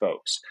of these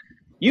folks.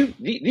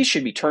 These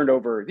should be turned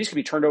over. These could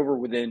be turned over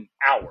within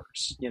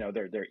hours.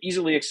 They're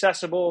easily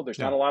accessible. There's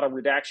not a lot of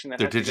redaction that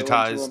they're has to go into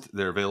digitized. them.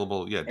 They're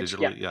available. Yeah,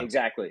 digitally. Yeah,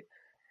 exactly.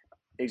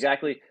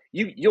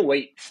 You'll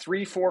wait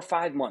 3, 4,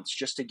 5 months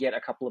just to get a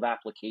couple of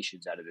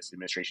applications out of this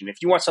administration. If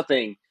you want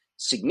something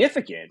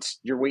significant,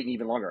 you're waiting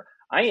even longer.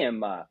 I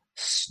am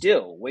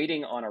still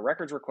waiting on a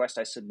records request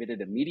I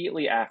submitted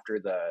immediately after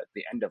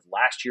the end of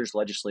last year's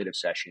legislative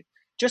session,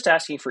 just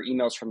asking for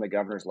emails from the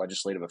governor's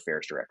legislative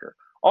affairs director.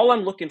 All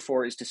I'm looking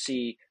for is to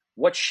see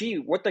what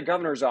the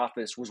governor's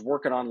office was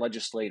working on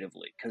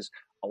legislatively, because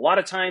a lot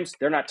of times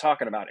they're not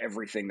talking about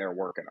everything they're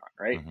working on,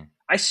 right? Mm-hmm.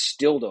 I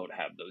still don't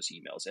have those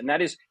emails, and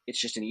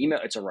it's just an email.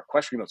 It's a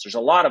request for emails. There's a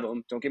lot of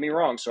them. Don't get me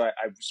wrong. So I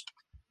was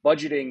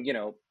budgeting,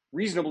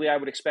 reasonably, I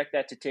would expect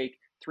that to take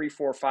 3,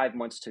 4, 5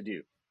 months to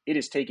do. It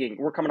is taking.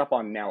 We're coming up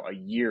on now a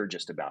year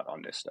just about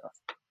on this stuff.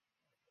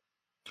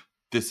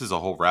 This is a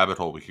whole rabbit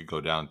hole we could go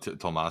down to,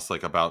 Tomas,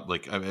 like about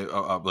like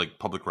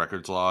public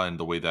records law and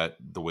the way that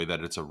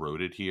it's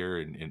eroded here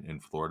in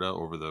Florida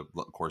over the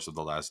course of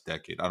the last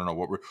decade. I don't know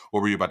what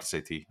were you about to say,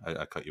 T?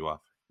 I cut you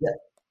off. Yeah,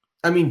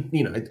 I mean,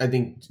 I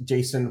think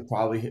Jason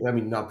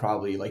not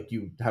probably, like,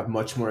 you have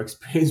much more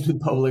experience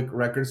with public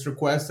records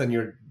requests, and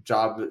your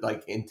job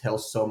like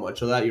entails so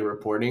much of that, your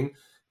reporting.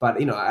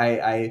 But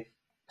I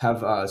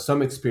have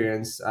some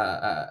experience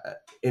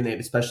in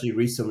it, especially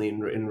recently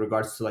in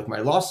regards to like my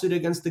lawsuit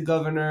against the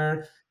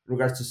governor, in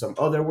regards to some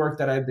other work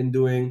that I've been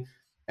doing.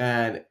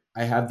 And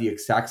I have the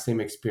exact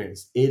same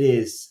experience. It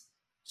is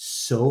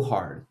so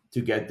hard to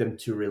get them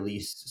to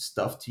release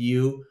stuff to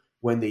you.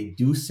 When they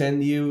do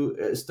send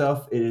you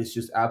stuff, it is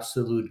just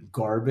absolute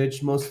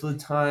garbage most of the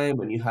time.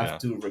 When you have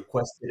to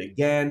request it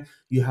again,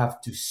 you have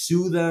to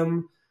sue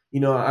them.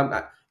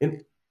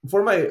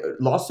 For my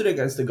lawsuit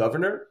against the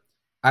governor,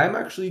 I'm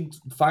actually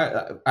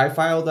I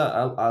filed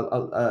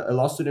a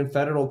lawsuit in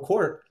federal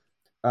court,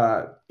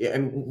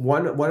 and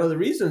one of the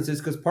reasons is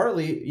because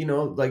partly,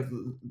 like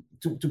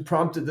to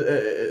prompt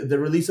the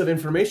release of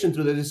information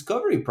through the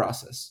discovery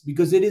process,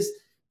 because it is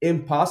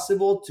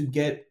impossible to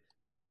get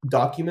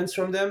documents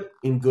from them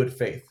in good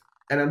faith.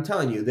 And I'm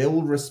telling you, they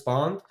will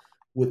respond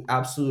with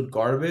absolute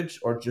garbage,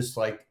 or just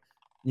like,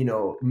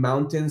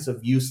 mountains of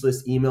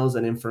useless emails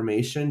and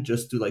information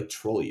just to like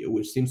troll you,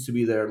 which seems to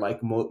be their like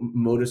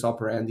modus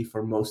operandi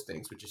for most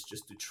things, which is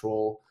just to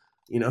troll,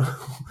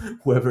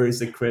 whoever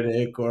is a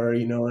critic, or,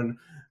 It's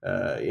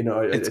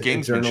a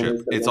gamesmanship.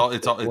 journalist that It's wants all to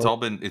it's all it's support. all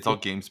been it's all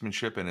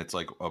gamesmanship, and it's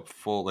like a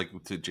full, like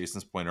to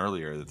Jason's point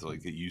earlier, it's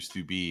like it used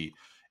to be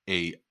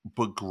a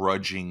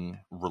begrudging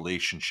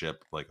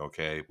relationship. Like,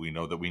 okay, we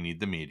know that we need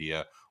the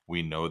media,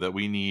 we know that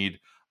we need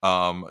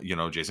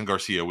Jason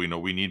Garcia, we know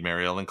we need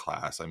Mary Ellen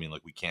Class. I mean,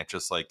 like, we can't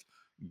just like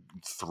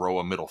throw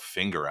a middle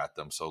finger at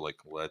them. So like,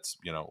 let's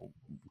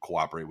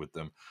cooperate with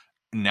them.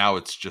 Now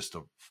it's just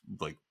a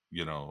like,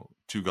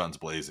 two guns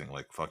blazing,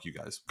 like, fuck you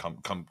guys,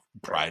 come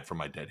pry it from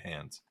my dead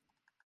hands.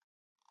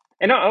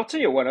 And I'll tell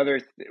you one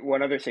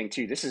other thing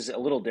too. This is a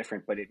little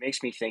different, but it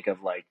makes me think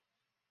of like,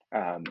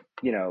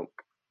 you know,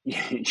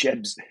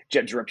 Jeb's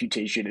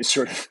reputation is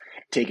sort of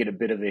taken a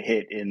bit of a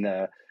hit in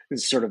the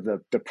sort of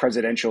the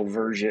presidential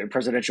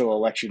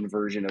election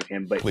version of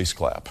him. But Please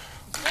clap.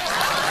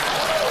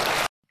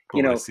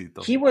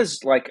 Pobrecito. he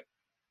was like,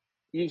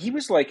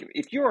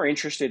 if you are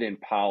interested in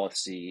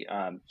policy,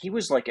 he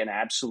was like an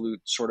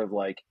absolute sort of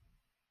like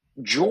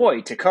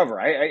joy to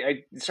cover.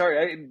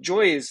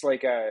 Joy is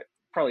like a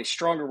probably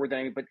stronger word than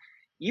anything, but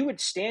you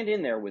would stand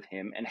in there with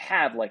him and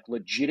have like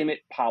legitimate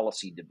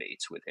policy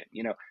debates with him.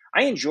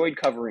 I enjoyed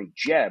covering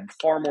Jeb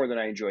far more than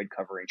I enjoyed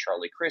covering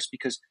Charlie Crist,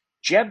 because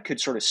Jeb could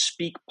sort of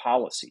speak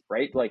policy,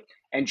 right? Like,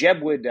 and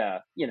Jeb would,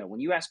 when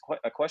you ask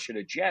a question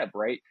to Jeb,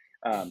 right?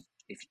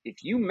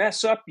 If you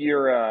mess up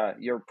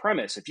your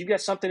premise, if you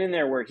got something in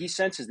there where he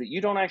senses that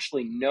you don't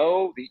actually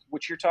know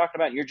what you're talking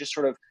about, and you're just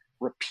sort of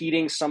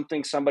repeating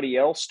something somebody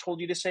else told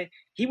you to say,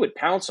 he would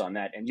pounce on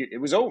that, and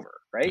it was over,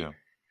 right? Yeah.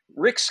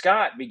 Rick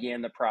Scott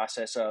began the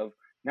process of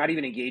not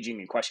even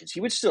engaging in questions.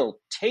 He would still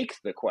take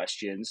the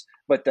questions,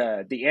 but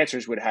the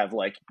answers would have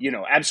like,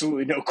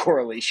 absolutely no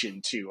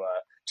correlation to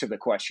the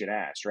question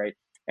asked, right?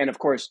 And of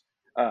course,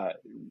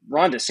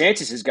 Ron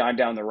DeSantis has gone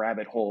down the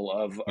rabbit hole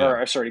of,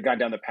 gone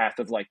down the path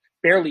of like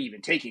barely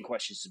even taking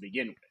questions to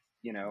begin with,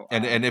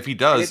 And if he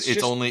does,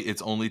 it's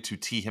just, only to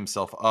tee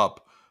himself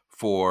up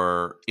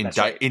for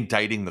right.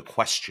 indicting the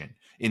question,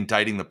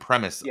 indicting the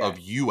premise Yeah. of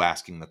you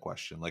asking the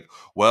question. Like,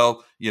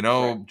 well,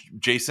 Right.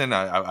 Jason,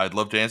 I'd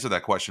love to answer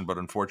that question, but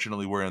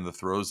unfortunately, we're in the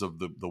throes of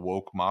the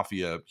woke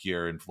mafia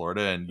here in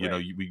Florida, and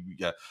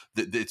Right.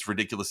 it's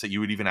ridiculous that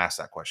you would even ask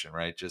that question,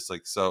 right? Just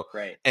like so,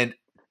 Right. and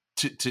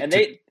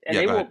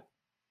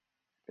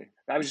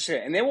I was just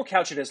saying, and they will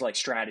couch it as like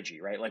strategy,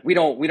 right? Like we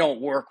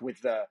don't work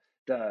with the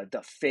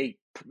fake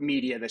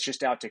media that's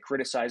just out to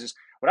criticize us.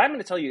 What I'm going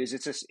to tell you is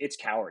it's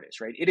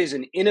cowardice, right? It is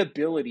an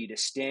inability to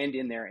stand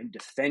in there and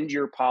defend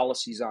your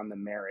policies on the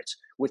merits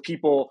with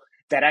people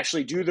that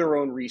actually do their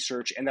own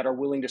research and that are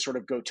willing to sort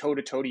of go toe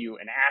to toe to you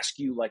and ask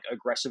you like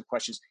aggressive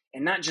questions,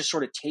 and not just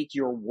sort of take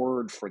your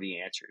word for the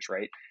answers,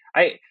 right?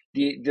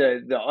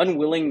 The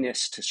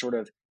unwillingness to sort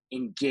of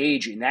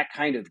engage in that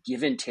kind of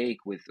give and take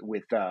with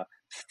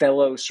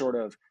fellow sort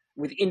of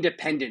with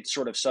independent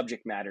sort of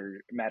subject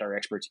matter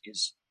experts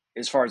is,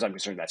 as far as I'm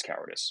concerned, that's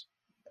cowardice.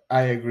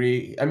 I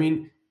agree. I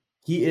mean,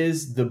 he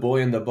is the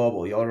boy in the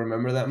bubble. Y'all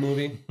remember that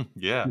movie?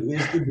 Yeah, He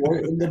is the boy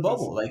in the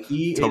bubble. Like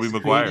he Tobey is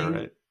Maguire, creating,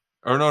 right?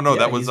 Or no, Yeah,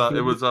 that was he's it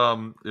creating-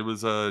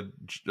 was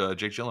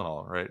Jake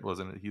Gyllenhaal, right?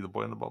 Wasn't he the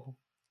boy in the bubble?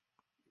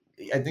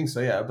 I think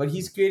so, yeah. But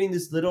he's creating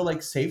this little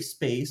like safe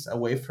space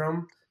away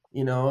from,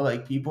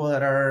 like people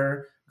that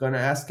are gonna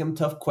ask him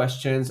tough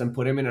questions and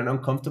put him in an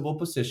uncomfortable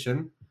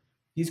position.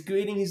 He's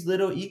creating his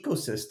little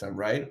ecosystem,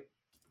 right?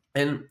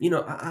 And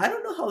I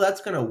don't know how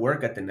that's gonna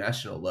work at the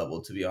national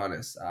level, to be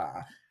honest.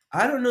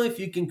 I don't know if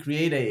you can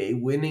create a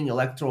winning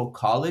electoral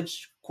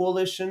college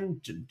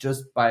coalition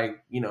just by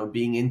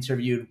being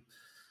interviewed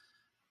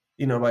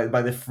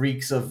by the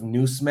freaks of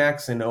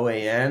Newsmax and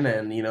OAN,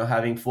 and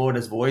having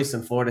Florida's Voice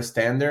and Florida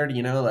Standard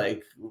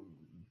like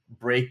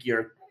break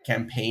your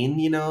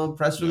campaign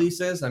press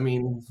releases. I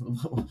mean,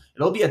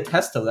 it'll be a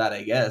test of that,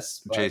 I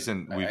guess. But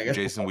Jason, I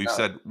guess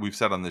we've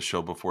said on this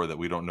show before that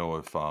we don't know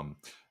if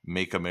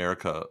Make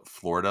America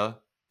Florida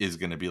is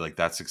going to be like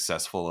that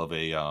successful of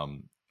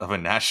a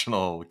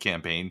national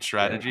campaign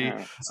strategy.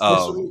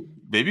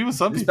 Maybe with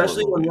some people,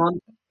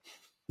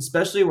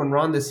 especially when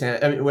Ron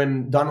DeSantis, I mean,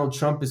 when Donald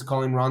Trump is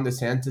calling Ron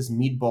DeSantis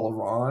Meatball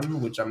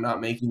Ron, which I'm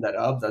not making that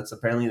up. That's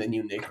apparently the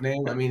new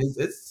nickname. I mean,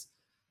 it's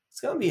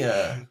gonna be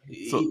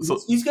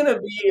he's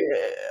gonna be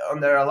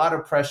under a lot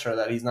of pressure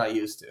that he's not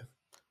used to.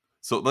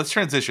 So let's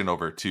transition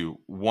over to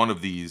one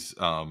of these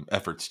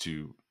efforts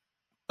to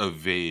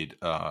evade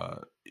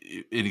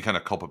any kind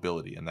of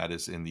culpability, and that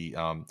is in the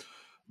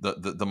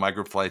the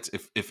migrant flights.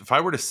 If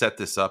I were to set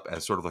this up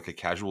as sort of like a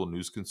casual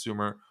news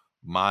consumer,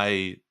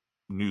 my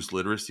news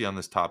literacy on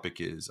this topic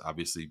is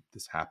obviously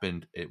this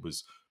happened. It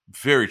was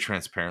very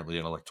transparently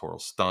an electoral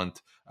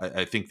stunt.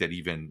 I think that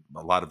even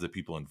a lot of the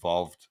people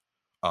involved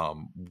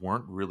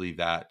weren't really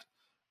that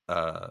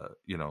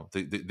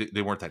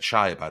they weren't that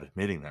shy about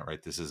admitting that,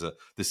 right? This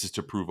is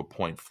to prove a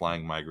point,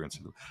 flying migrants.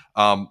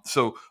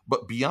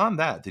 But beyond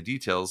that, the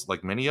details,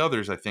 like many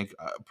others, I think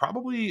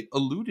probably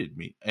eluded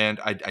me, and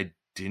I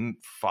didn't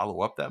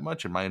follow up that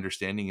much. And my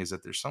understanding is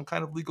that there's some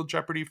kind of legal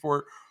jeopardy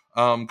for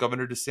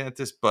Governor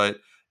DeSantis. But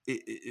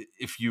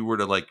if you were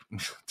to like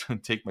to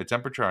take my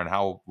temperature on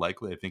how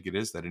likely I think it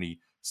is that any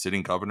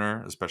sitting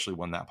governor, especially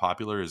one that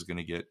popular, is going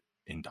to get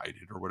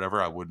indicted or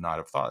whatever, I would not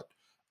have thought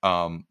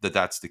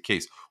that's the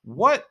case.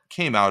 What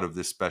came out of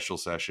this special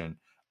session?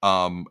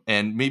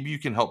 And maybe you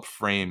can help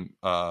frame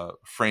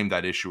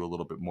that issue a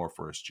little bit more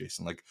for us,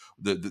 Jason, like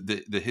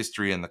the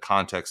history and the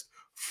context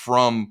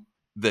from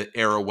the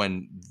era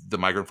when the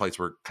migrant flights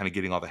were kind of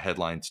getting all the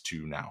headlines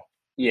to now.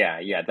 Yeah,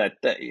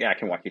 I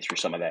can walk you through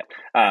some of that.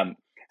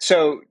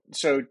 So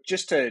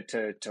just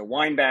to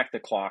wind back the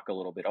clock a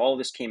little bit, all of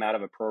this came out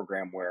of a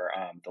program where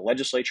the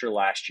legislature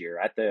last year,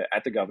 at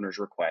the governor's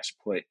request,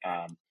 put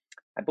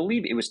I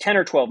believe it was $10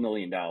 or $12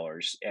 million,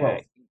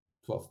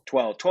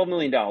 12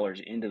 million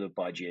dollars into the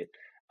budget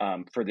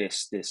for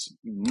this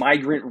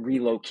migrant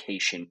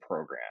relocation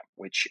program,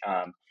 which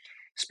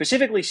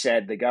specifically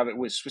said the government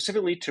was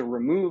specifically to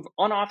remove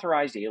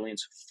unauthorized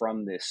aliens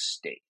from this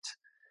state.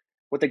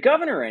 What the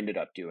governor ended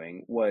up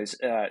doing was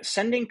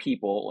sending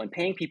people and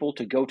paying people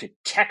to go to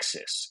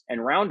Texas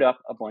and round up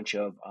a bunch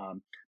of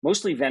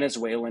mostly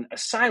Venezuelan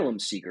asylum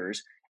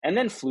seekers and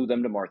then flew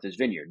them to Martha's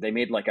Vineyard. They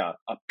made like a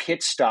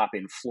pit stop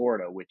in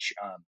Florida, which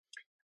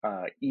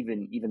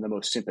even the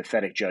most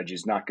sympathetic judge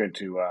is not going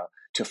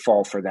to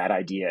fall for that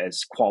idea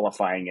as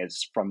qualifying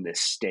as from this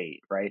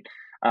state, right?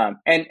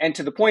 And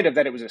to the point of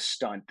that, it was a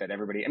stunt that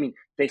everybody, I mean,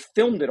 they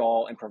filmed it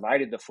all and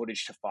provided the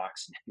footage to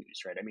Fox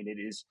News, right? I mean,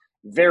 it is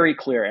very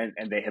clear,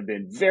 and they have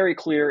been very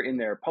clear in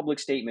their public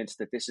statements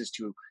that this is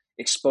to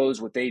expose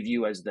what they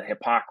view as the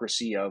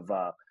hypocrisy of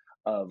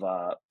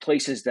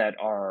places that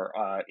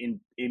are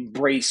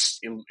embrace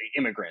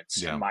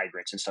immigrants and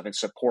migrants and stuff and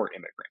support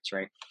immigrants,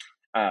 right?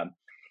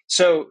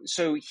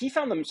 So he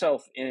found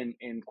himself in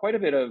quite a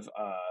bit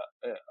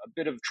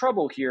of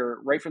trouble here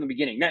right from the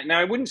beginning. Now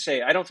I wouldn't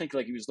say, I don't think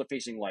like he was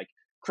facing like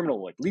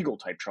criminal, like legal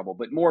type trouble,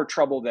 but more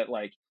trouble that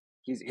like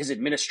his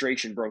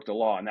administration broke the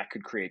law and that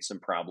could create some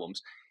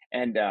problems.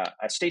 And a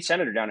state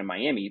senator down in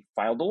Miami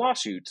filed a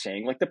lawsuit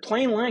saying like the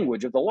plain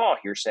language of the law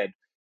here said,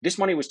 this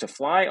money was to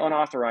fly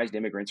unauthorized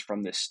immigrants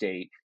from this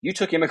state. You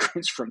took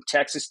immigrants from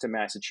Texas to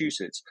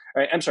Massachusetts.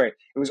 Right, I'm sorry,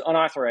 it was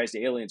unauthorized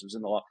aliens was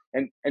in the law.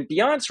 And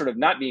beyond sort of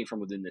not being from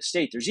within the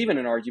state, there's even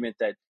an argument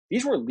that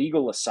these were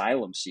legal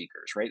asylum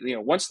seekers, right? You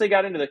know, once they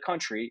got into the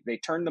country, they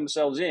turned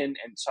themselves in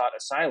and sought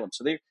asylum.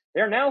 So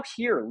they're now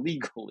here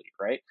legally,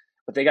 right?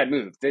 But they got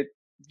moved.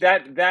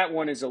 That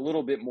one is a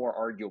little bit more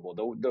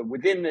arguable. The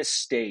within this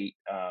state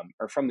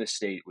or from this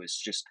state was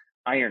just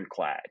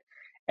ironclad.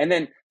 And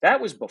then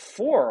that was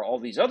before all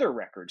these other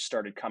records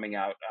started coming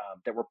out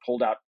that were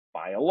pulled out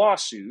by a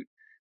lawsuit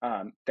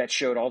that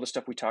showed all the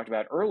stuff we talked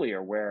about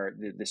earlier, where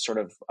this sort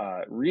of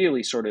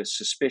really sort of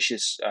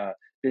suspicious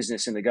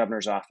business in the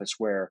governor's office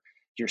where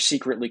you're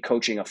secretly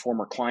coaching a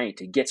former client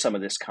to get some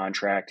of this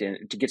contract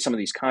and to get some of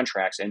these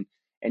contracts and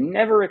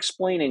never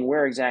explaining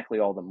where exactly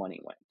all the money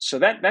went. So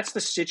that's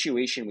the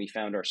situation we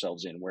found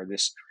ourselves in, where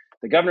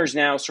the governor's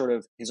now sort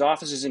of, his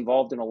office is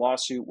involved in a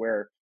lawsuit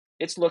where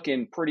it's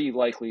looking pretty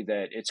likely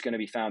that it's going to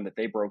be found that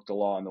they broke the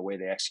law in the way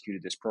they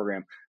executed this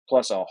program,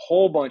 plus a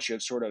whole bunch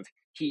of sort of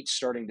heat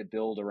starting to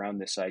build around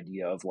this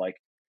idea of like,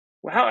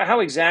 well, how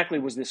exactly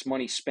was this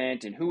money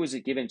spent and who was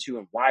it given to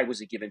and why was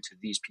it given to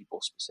these people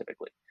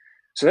specifically?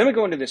 So then we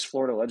go into this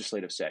Florida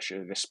legislative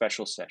session, this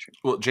special session.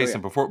 Well, Jason,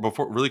 before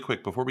really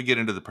quick, before we get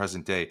into the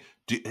present day,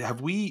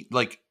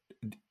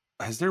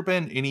 has there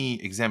been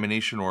any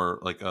examination or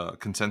like a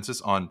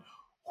consensus on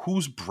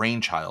whose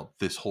brainchild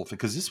this whole thing?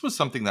 Because this was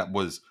something that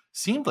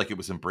seemed like it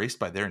was embraced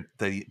by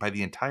by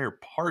the entire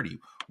party.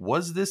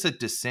 Was this a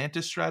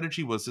DeSantis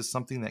strategy? Was this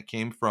something that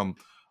came from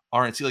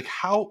RNC? Like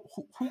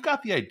who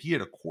got the idea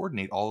to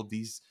coordinate all of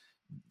these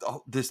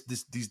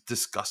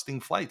disgusting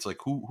flights? Like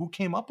who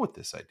came up with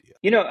this idea?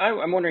 You know,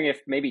 I'm wondering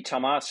if maybe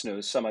Tomas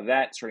knows some of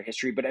that sort of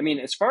history. But I mean,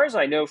 as far as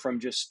I know from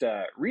just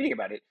reading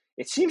about it,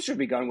 it seems to have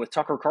begun with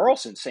Tucker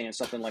Carlson saying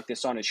something like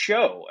this on his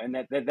show, and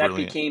that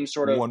became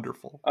sort of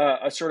wonderful,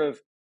 a sort of,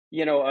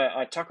 you know,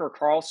 a Tucker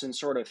Carlson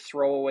sort of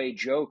throwaway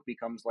joke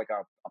becomes like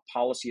a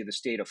policy of the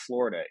state of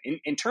Florida.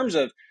 In terms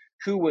of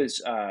who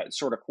was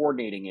sort of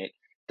coordinating it,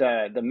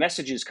 the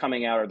messages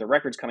coming out or the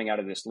records coming out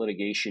of this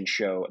litigation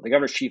show, the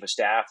governor's chief of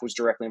staff was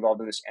directly involved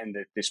in this, and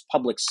this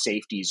public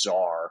safety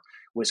czar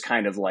was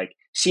kind of like,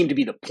 seemed to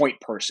be the point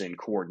person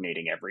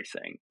coordinating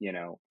everything, you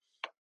know.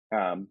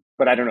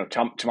 But I don't know,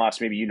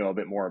 Tomas, maybe you know a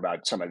bit more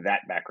about some of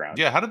that background.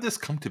 Yeah, how did this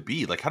come to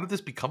be? Like, how did this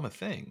become a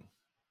thing?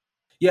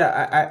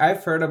 Yeah,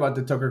 I've heard about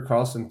the Tucker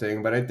Carlson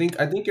thing, but I think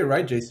you're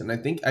right, Jason. I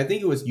think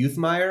it was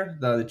Youthmeyer,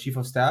 the chief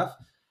of staff,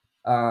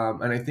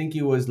 and I think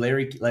it was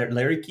Larry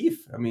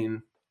Keefe. I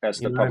mean,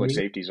 As you the know what I public mean?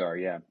 safeties are,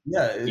 yeah.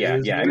 Yeah, Yeah, it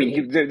was yeah. I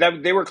mean,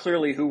 Larry. they were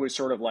clearly who was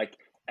sort of like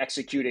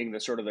executing the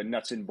sort of the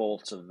nuts and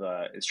bolts of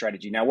his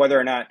strategy. Now, whether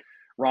or not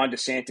Ron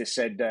DeSantis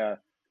said,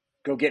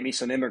 "Go get me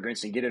some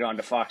immigrants and get it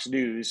onto Fox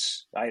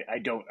News," I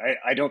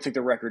don't think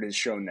the record has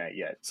shown that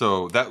yet.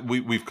 So that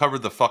we've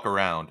covered the fuck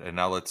around, and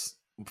now let's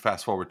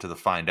fast forward to the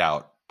find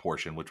out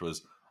portion, which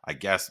was, I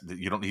guess,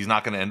 he's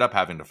not going to end up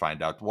having to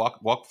find out. Walk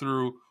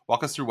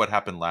us through what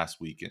happened last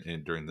week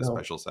during the No,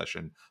 special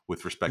session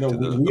with respect no, to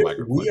we, the we are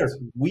migrant we are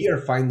flights. we are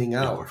finding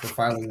Yeah, out for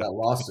filing that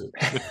lawsuit.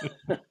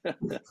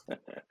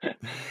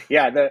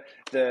 Yeah,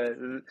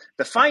 the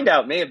find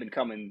out may have been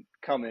coming,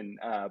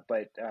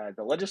 but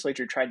the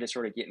legislature tried to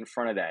sort of get in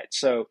front of that.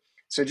 So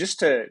just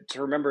to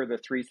remember the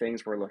three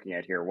things we're looking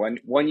at here.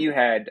 One you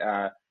had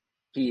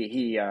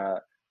he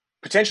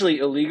potentially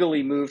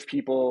illegally moved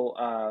people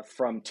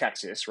from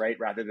Texas, right,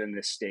 rather than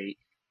this state.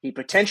 He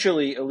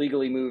potentially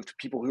illegally moved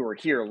people who were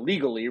here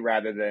legally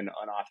rather than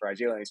unauthorized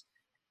aliens,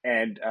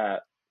 and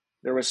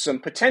there was some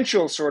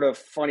potential sort of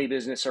funny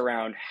business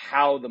around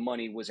how the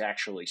money was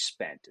actually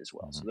spent as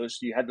well. So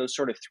you had those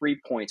sort of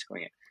 3 points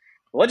going in.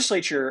 The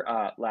legislature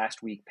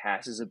last week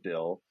passes a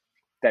bill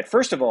that,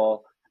 first of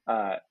all,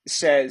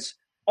 says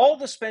all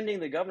the spending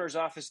the governor's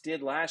office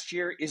did last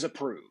year is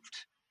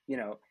approved.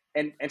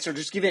 And so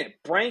just giving it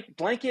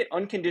blanket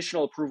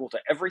unconditional approval to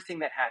everything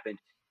that happened,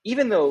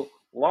 even though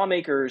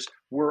lawmakers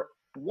were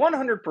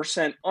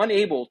 100%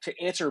 unable to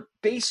answer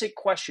basic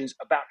questions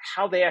about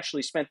how they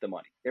actually spent the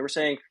money. They were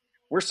saying,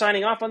 we're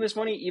signing off on this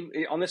money,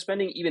 on this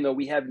spending, even though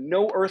we have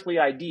no earthly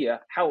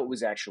idea how it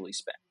was actually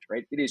spent,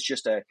 right? It is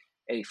just a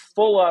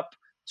full up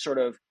sort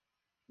of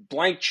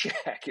blank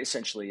check,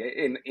 essentially,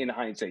 in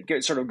hindsight,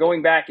 sort of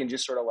going back and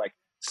just sort of like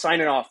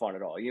signing off on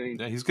it all.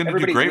 Yeah, he's going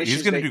to do great.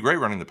 He's going to do great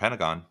running the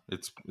Pentagon.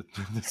 It's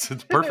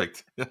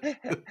perfect.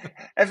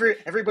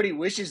 Everybody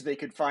wishes they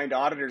could find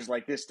auditors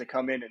like this to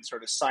come in and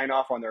sort of sign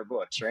off on their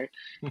books, right?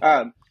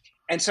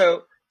 And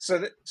so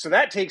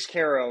that takes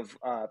care of,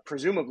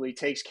 presumably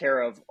takes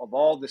care of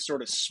all the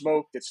sort of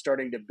smoke that's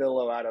starting to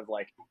billow out of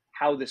like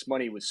how this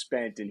money was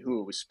spent and who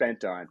it was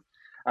spent on.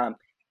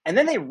 And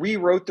then they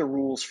rewrote the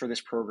rules for this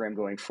program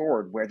going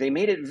forward, where they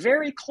made it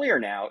very clear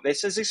now. It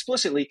says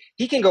explicitly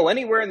he can go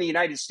anywhere in the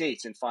United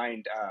States and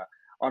find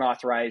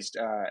unauthorized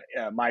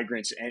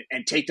migrants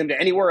and take them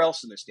to anywhere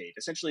else in the state.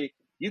 Essentially,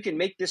 you can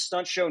make this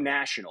stunt show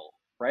national,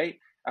 right?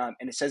 And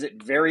it says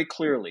it very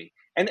clearly.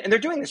 And they're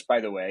doing this,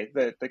 by the way.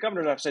 The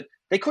governor's office said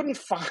they couldn't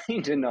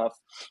find enough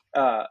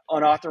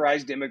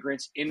unauthorized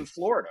immigrants in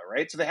Florida,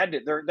 right? So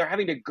they're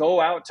having to go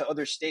out to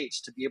other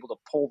states to be able to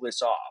pull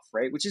this off,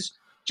 right? Which is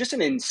just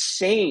an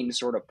insane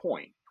sort of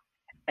point.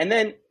 And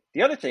then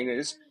the other thing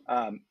is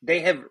they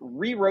have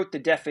rewrote the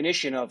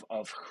definition of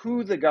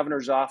who the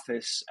governor's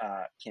office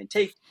can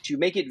take to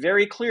make it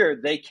very clear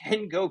they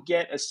can go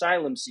get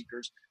asylum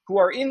seekers who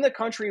are in the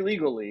country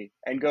legally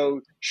and go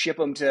ship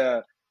them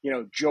to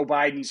Joe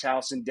Biden's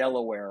house in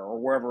Delaware or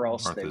wherever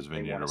else they want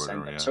to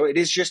send them. Yeah. So it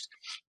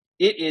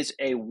is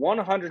a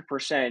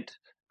 100%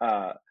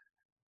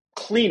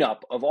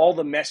 cleanup of all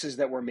the messes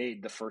that were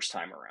made the first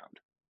time around.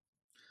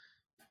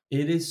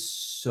 It is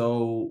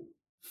so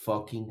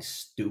fucking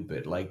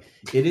stupid. Like,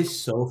 it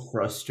is so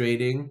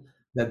frustrating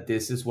that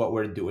this is what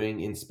we're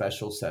doing in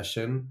special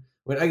session.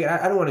 When I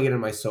don't want to get in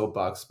my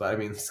soapbox, but I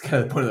mean, it's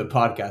kind of the point of the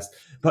podcast.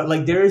 But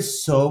like, there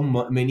is so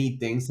many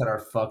things that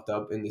are fucked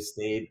up in the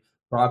state: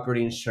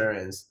 property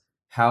insurance,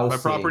 housing.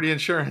 My property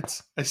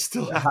insurance. I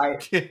still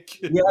can't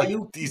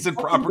get decent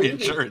property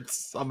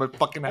insurance on my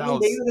fucking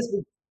house.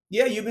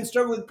 You've been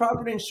struggling with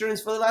property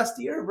insurance for the last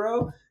year,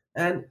 bro.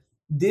 And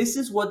this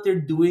is what they're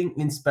doing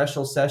in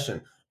special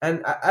session.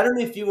 And I don't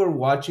know if you were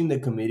watching the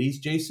committees,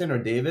 Jason or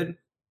David,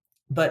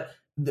 but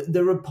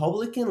the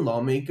Republican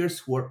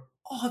lawmakers were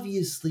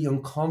obviously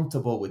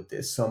uncomfortable with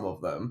this, some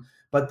of them,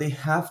 but they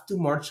have to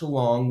march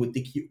along with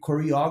the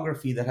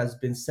choreography that has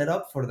been set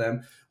up for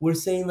them. We're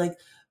saying like,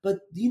 but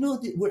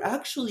we're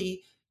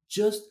actually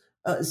just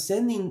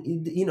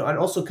sending, and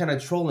also kind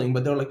of trolling,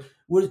 but they're like,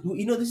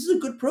 this is a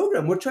good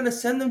program. We're trying to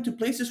send them to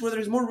places where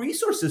there's more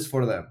resources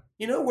for them,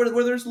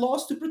 where there's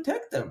laws to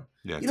protect them.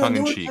 Yeah, tongue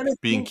in cheek,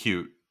 being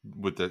cute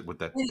with that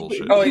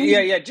bullshit. Oh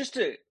yeah.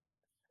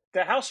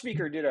 The House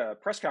Speaker did a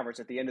press conference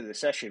at the end of the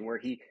session where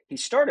he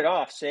started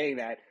off saying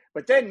that,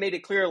 but then made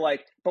it clear,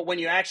 like, but when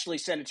you actually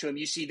send it to them,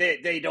 you see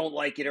they don't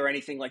like it or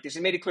anything like this.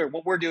 He made it clear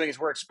what we're doing is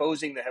we're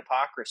exposing the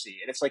hypocrisy.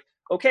 And it's like,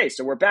 okay,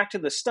 so we're back to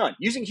the stunt,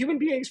 using human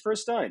beings for a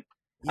stunt.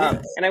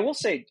 Yes. And I will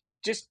say,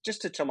 just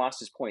to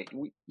Tomas's point,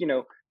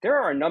 there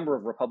are a number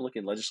of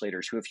Republican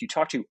legislators who, if you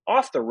talk to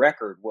off the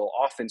record, will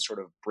often sort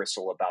of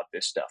bristle about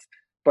this stuff,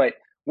 but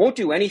won't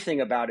do anything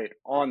about it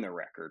on the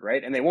record,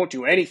 right? And they won't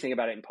do anything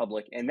about it in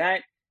public. And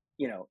that,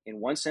 in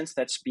one sense,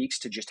 that speaks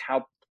to just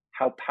how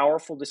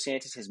powerful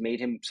DeSantis has made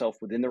himself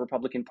within the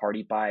Republican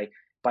Party by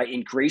by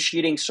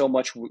ingratiating so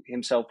much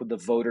himself with the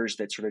voters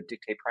that sort of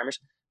dictate primaries.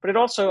 But it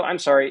also, I'm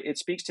sorry, it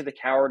speaks to the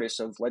cowardice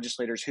of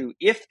legislators who,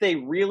 if they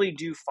really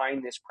do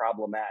find this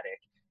problematic,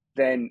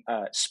 then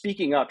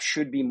speaking up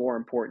should be more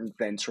important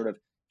than sort of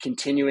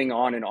continuing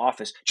on in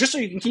office, just so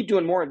you can keep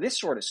doing more of this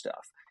sort of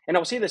stuff. And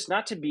I'll say this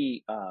not to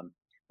be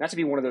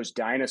one of those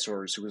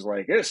dinosaurs who was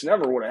like, this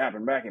never would have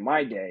happened back in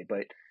my day.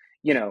 But,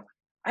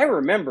 I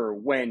remember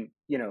when,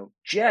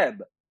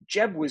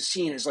 Jeb was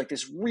seen as like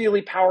this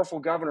really powerful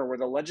governor where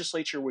the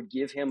legislature would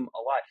give him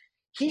a lot.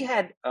 He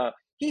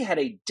had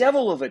a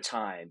devil of a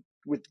time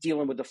with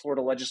dealing with the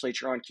Florida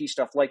legislature on key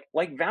stuff like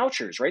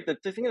vouchers, right?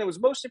 The thing that was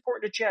most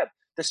important to Jeb,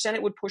 the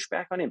Senate would push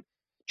back on him.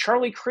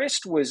 Charlie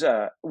Crist was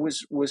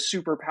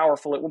super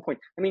powerful at one point.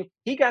 I mean,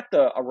 he got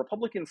a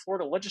Republican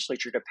Florida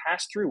legislature to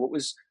pass through what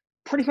was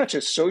pretty much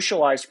a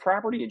socialized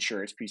property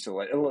insurance piece of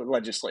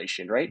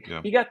legislation, right?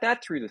 Yeah. He got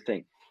that through the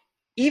thing.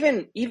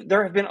 Even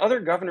there have been other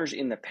governors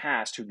in the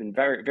past who've been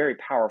very, very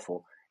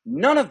powerful.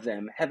 None of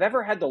them have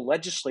ever had the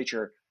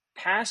legislature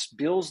pass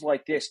bills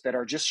like this that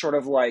are just sort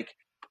of like,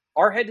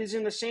 our head is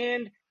in the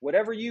sand.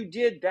 Whatever you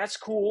did, that's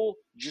cool.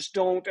 Just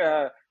don't,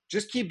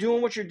 just keep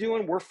doing what you're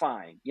doing. We're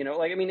fine.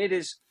 It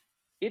is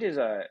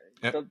the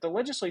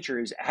legislature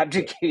is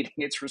abdicating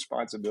its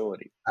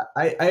responsibility.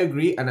 I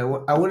agree, and I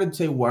wanted to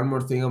say one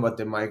more thing about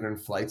the migrant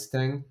flights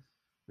thing,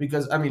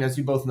 because as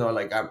you both know,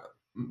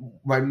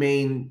 my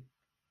main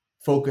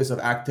focus of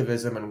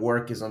activism and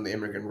work is on the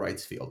immigrant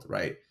rights field,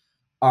 right?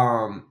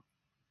 I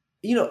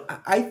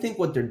think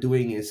what they're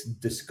doing is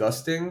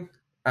disgusting,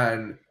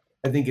 and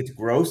I think it's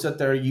gross that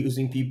they're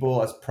using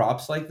people as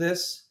props like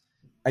this.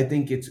 I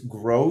think it's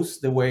gross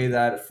the way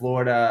that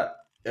Florida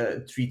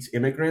treats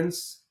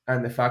immigrants,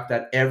 and the fact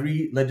that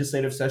every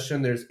legislative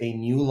session there's a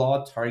new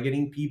law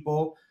targeting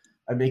people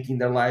and making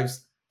their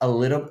lives a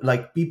little,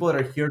 like, people that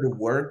are here to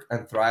work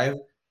and thrive,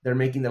 they're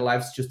making their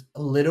lives just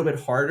a little bit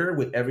harder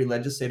with every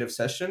legislative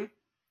session.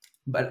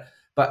 But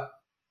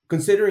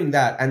considering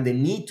that, and the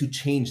need to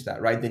change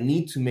that, right? The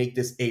need to make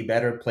this a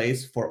better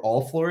place for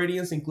all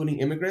Floridians, including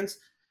immigrants.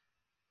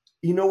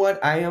 You know what?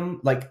 I am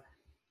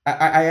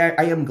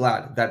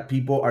glad that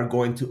people are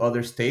going to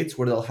other states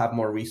where they'll have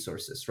more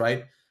resources,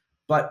 right?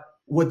 But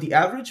what the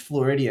average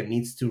Floridian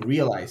needs to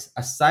realize,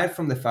 aside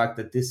from the fact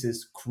that this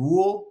is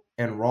cruel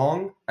and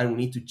wrong, and we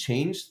need to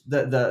change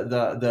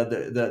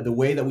the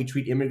way that we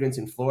treat immigrants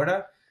in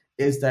Florida,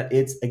 is that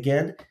it's,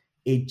 again,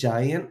 a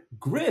giant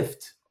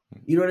grift.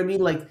 You know what I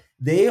mean? Like,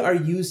 they are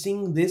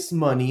using this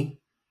money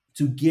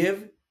to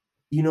give,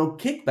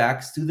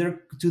 kickbacks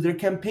to their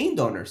campaign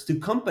donors, to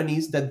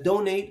companies that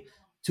donate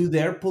to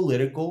their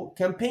political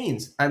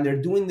campaigns. And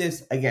they're doing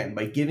this, again,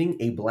 by giving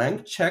a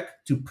blank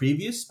check to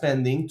previous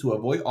spending to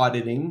avoid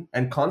auditing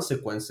and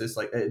consequences,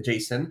 like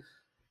Jason.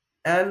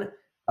 And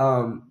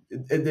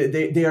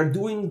they are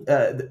doing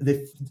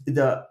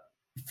the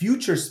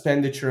future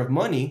expenditure of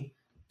money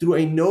through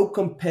a no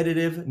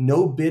competitive,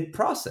 no bid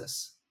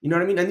process. You know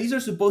what I mean? And these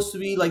are supposed to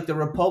be like the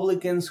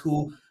Republicans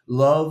who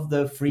love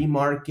the free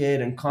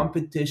market and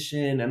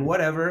competition and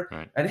whatever.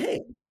 Right. And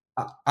hey,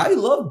 I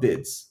love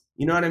bids.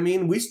 You know what I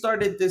mean? We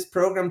started this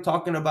program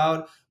talking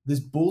about this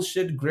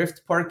bullshit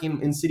grift park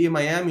in city of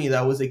Miami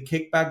that was a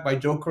kickback by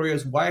Joe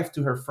Correa's wife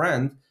to her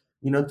friend,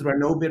 through a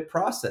no bid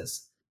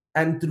process.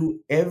 And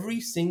through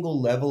every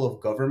single level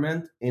of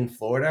government in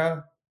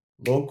Florida,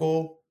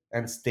 local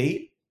and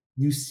state,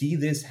 you see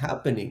this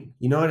happening.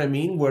 You know what I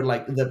mean? Where,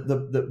 like,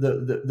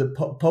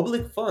 the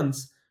public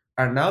funds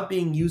are not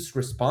being used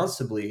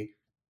responsibly,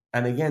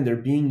 and again, they're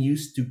being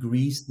used to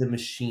grease the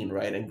machine,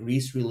 right, and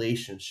grease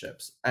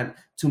relationships. And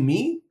to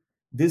me,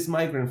 this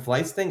migrant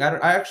flights thing, I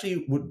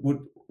actually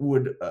would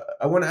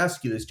I want to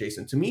ask you this,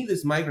 Jason. To me,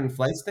 this migrant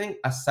flights thing,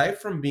 aside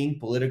from being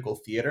political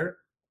theater,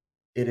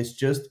 it is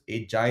just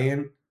a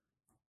giant,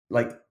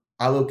 like,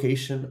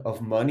 allocation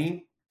of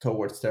money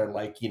towards their,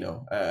 like,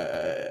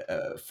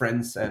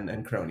 friends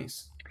and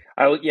cronies.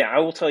 I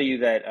will tell you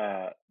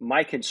that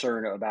my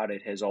concern about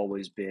it has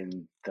always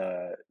been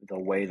the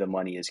way the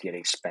money is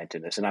getting spent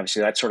in this, and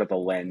obviously that's sort of the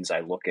lens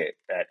I look at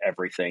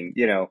everything.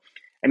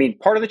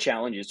 Part of the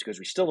challenge is because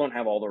we still don't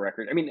have all the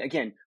records.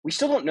 Again, we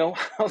still don't know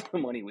how the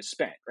money was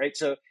spent, right?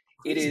 So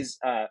it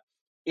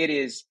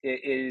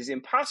is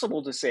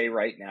impossible to say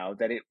right now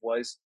that it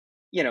was.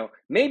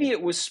 Maybe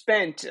it was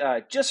spent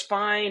just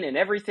fine, and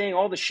everything,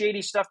 all the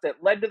shady stuff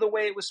that led to the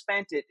way it was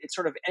spent, it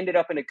sort of ended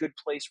up in a good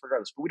place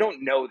regardless. But we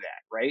don't know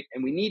that, right?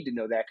 And we need to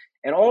know that.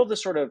 And all the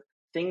sort of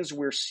things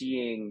we're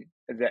seeing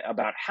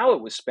about how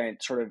it was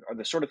spent sort of are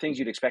the sort of things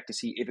you'd expect to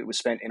see if it was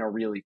spent in a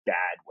really bad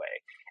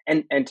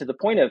way. And to the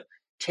point of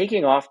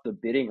taking off the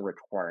bidding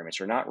requirements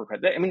or not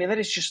required, that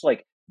is just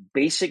like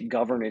basic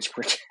governance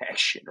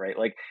protection, right?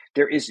 Like,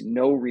 there is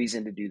no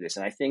reason to do this.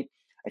 And I think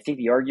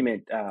the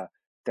argument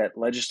that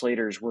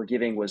legislators were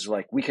giving was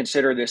like, we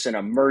consider this an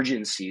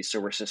emergency, so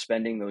we're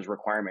suspending those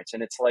requirements.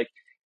 And it's like,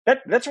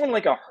 that's when,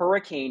 like, a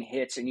hurricane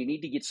hits and you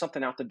need to get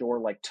something out the door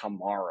like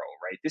tomorrow,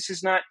 right?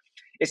 It's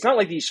not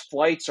like these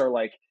flights are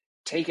like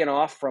taken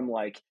off from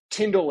like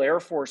Tyndall Air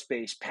Force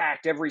Base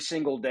packed every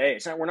single day.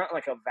 We're not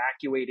like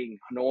evacuating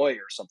Hanoi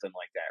or something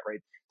like that,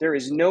 right? There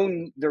is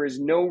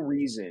no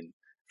reason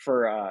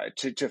for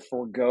to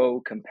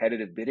forego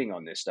competitive bidding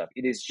on this stuff.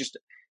 It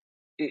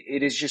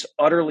is just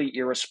utterly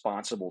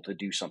irresponsible to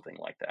do something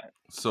like that.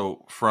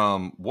 So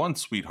from one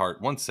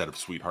set of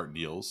sweetheart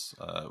deals,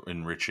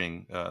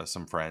 enriching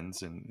some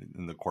friends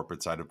in the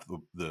corporate side of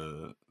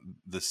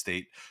the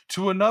state,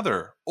 to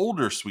another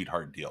older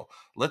sweetheart deal.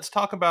 Let's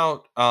talk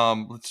about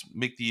let's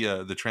make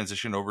the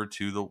transition over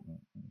to the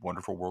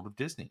wonderful world of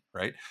Disney,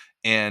 right?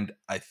 And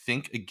I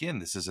think again,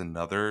 this is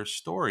another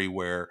story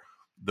where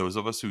those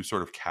of us who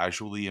sort of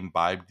casually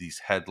imbibed these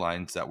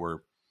headlines that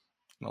were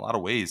in a lot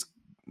of ways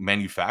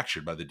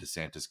manufactured by the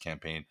DeSantis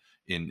campaign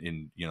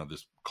in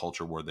this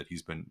culture war that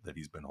he's been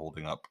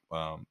holding up,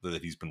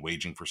 that he's been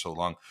waging for so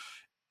long.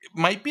 It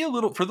might be a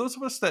little, for those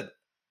of us that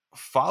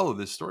follow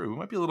this story, we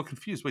might be a little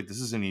confused. Wait, this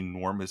is an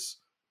enormous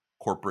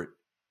corporate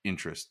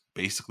interest,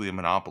 basically a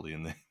monopoly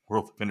in the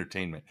world of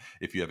entertainment.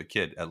 If you have a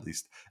kid, at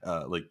least,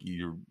 like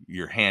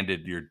you're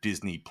handed your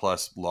Disney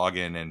Plus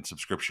login and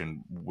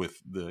subscription with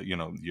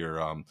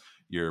your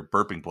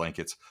burping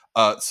blankets.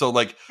 So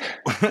like.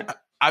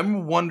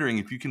 I'm wondering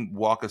if you can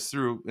walk us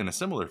through, in a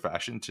similar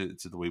fashion to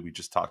the way we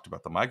just talked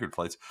about the migrant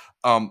flights,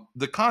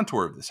 the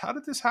contour of this. How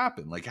did this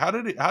happen? Like, how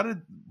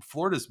did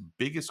Florida's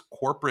biggest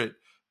corporate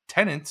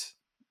tenant,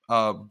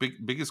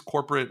 biggest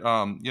corporate,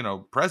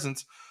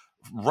 presence,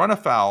 run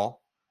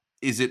afoul?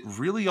 Is it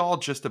really all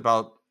just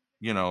about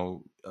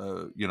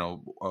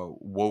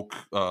woke,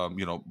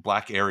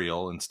 Black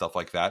Ariel and stuff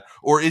like that,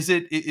 or is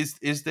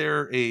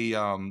there a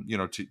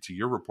to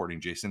your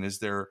reporting, Jason? Is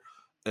there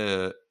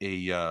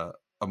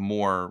a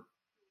more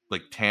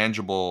like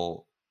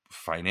tangible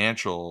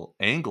financial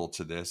angle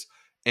to this,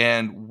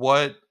 and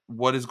what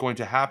is going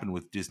to happen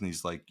with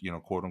Disney's like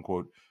quote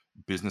unquote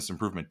business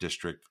improvement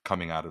district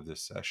coming out of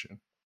this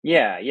session?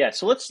 Yeah.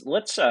 So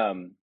let's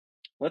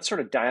sort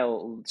of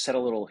set a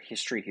little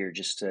history here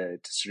just to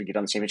sort of get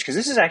on the same page, because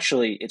this is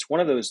actually, it's one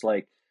of those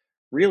like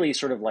really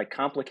sort of like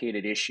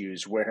complicated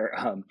issues where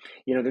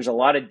there's a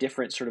lot of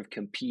different sort of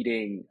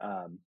competing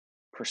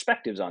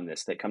perspectives on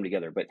this that come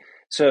together. But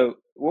so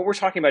what we're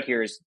talking about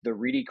here is the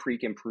Reedy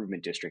Creek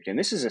Improvement District, and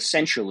this is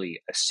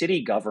essentially a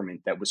city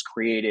government that was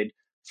created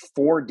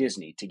for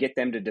Disney to get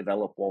them to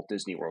develop Walt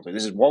Disney World. And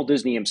this is Walt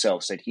Disney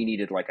himself said he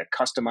needed like a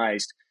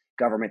customized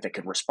government that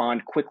could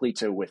respond quickly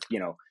to with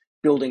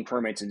building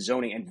permits and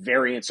zoning and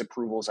variance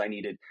approvals I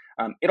needed.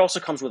 It also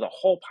comes with a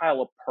whole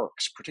pile of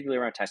perks,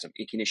 particularly around tax.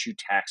 It can issue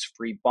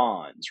tax-free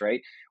bonds,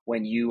 right?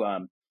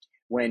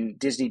 When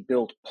Disney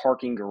built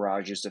parking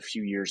garages a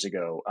few years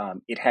ago,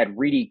 it had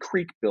Reedy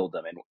Creek build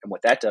them. And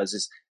what that does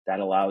is that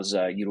allows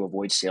you to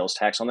avoid sales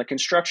tax on the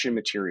construction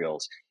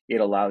materials.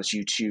 It allows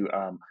you to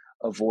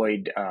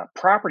avoid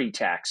property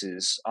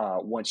taxes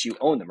once you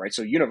own them, right?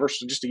 So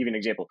Universal, just to give you an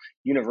example,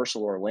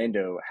 Universal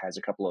Orlando has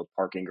a couple of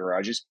parking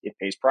garages. It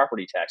pays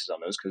property taxes on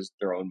those because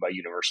they're owned by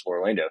Universal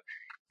Orlando.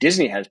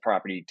 Disney has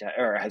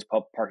has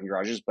parking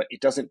garages, but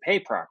it doesn't pay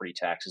property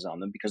taxes on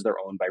them because they're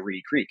owned by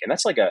Reedy Creek. And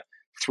that's like a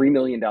 $3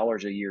 million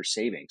a year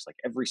savings, like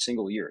every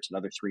single year, it's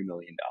another $3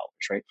 million,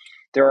 right?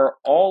 There are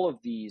all of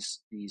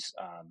these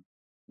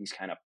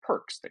kind of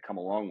perks that come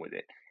along with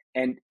it.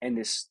 And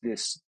this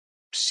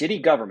city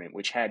government,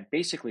 which had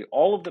basically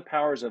all of the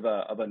powers of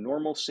a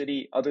normal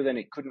city, other than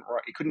it couldn't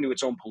do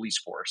its own police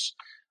force,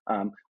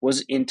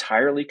 was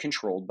entirely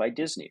controlled by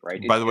Disney, right?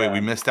 By the way,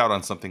 we missed out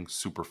on something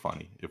super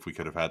funny. If we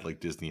could have had like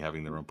Disney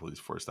having their own police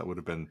force, that would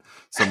have been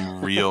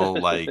some real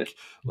like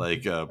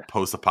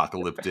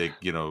post-apocalyptic,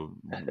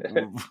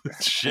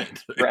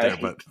 shit right there.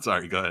 But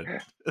sorry, go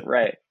ahead.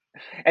 Right.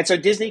 And so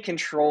Disney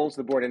controls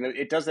the board, and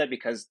it does that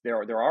because there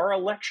are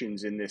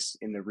elections in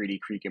the Reedy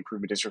Creek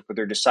Improvement District, but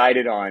they're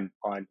decided on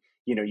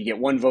you get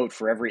one vote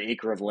for every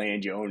acre of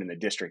land you own in the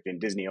district, and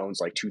Disney owns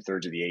like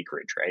 2/3 of the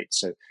acreage, right?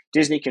 So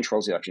Disney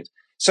controls the elections.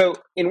 So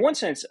in one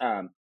sense,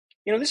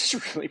 this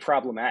is really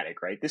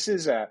problematic, right? This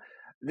is a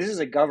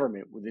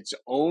government with its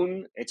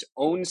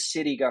own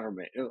city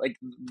government. Like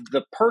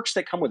the perks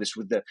that come with this,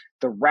 with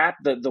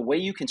the way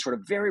you can sort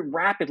of very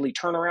rapidly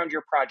turn around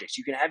your projects.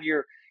 You can have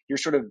your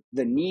sort of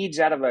the needs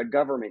out of a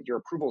government, your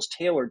approvals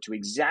tailored to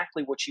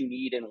exactly what you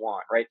need and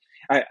want, right?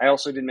 I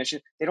also did mention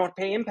they don't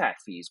pay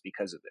impact fees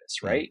because of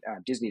this, right?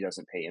 Disney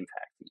doesn't pay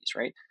impact fees,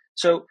 right?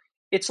 So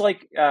it's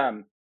like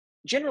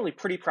generally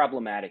pretty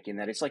problematic in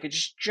that it's like a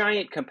just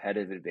giant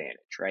competitive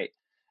advantage, right?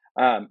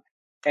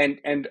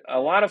 And a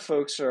lot of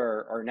folks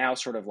are now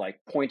sort of like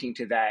pointing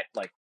to that,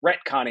 like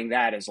retconning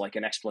that as like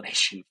an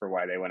explanation for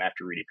why they went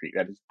after Reedy Creek.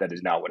 That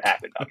is not what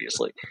happened,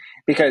 obviously,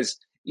 because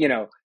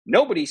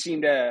nobody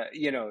seemed to,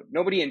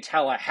 nobody in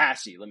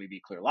Tallahassee, let me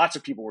be clear. Lots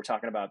of people were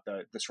talking about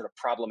the sort of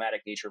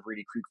problematic nature of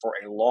Reedy Creek for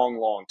a long,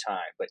 long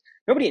time, but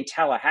nobody in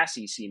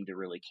Tallahassee seemed to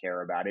really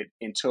care about it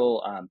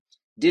until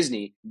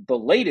Disney,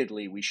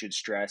 belatedly, we should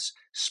stress,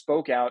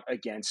 spoke out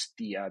against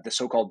the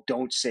so-called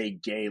 "Don't Say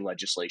Gay"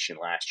 legislation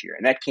last year,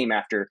 and that came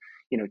after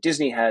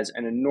Disney has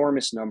an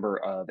enormous number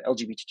of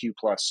LGBTQ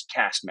plus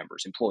cast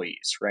members,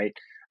 employees, right?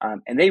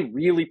 And they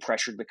really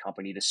pressured the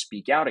company to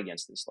speak out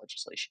against this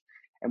legislation.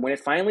 And when it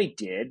finally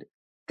did,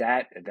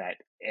 that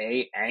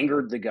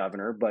angered the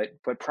governor,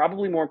 but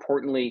probably more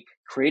importantly,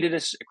 created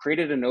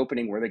an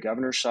opening where the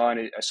governor saw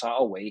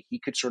a way he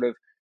could sort of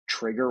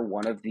trigger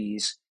one of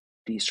these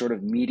sort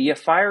of media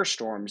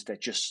firestorms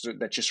that just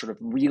sort of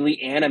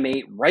really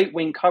animate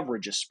right-wing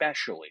coverage,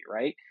 especially,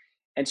 right?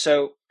 And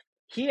so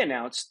he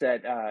announced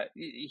that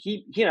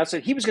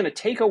he was going to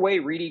take away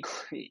Reedy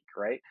Creek,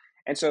 right?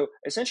 And so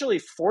essentially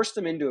forced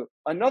them into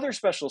another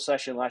special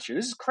session last year.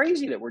 This is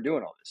crazy that we're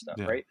doing all this stuff,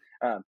 right?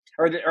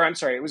 Or I'm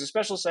sorry, it was a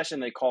special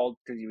session they called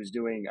because he was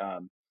doing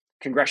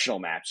congressional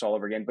maps all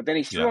over again. But then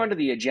he threw onto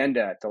the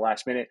agenda at the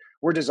last minute,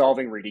 we're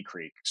dissolving Reedy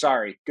Creek.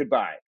 Sorry,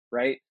 goodbye,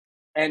 right?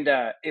 And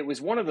it was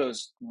one of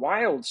those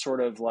wild sort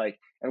of like,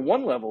 at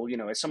one level,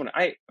 as someone,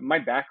 my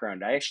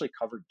background, I actually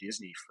covered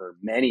Disney for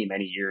many,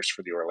 many years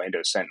for the Orlando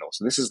Sentinel.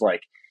 So this is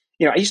like,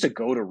 I used to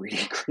go to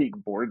Reedy Creek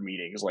board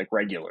meetings like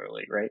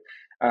regularly, right?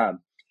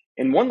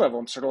 In one level,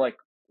 I'm sort of like,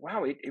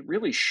 wow, it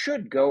really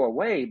should go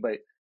away. But,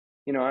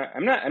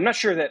 I'm not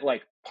sure that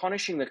like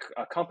punishing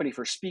a company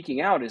for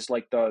speaking out is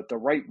like the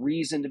right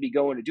reason to be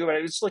going to do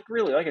it. It's like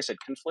really, like I said,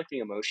 conflicting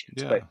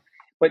emotions. Yeah.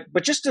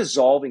 But just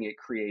dissolving it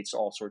creates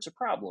all sorts of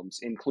problems,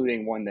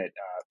 including one that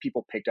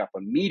people picked up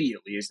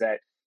immediately is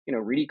that,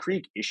 Reedy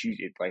Creek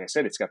issued it. Like I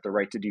said, it's got the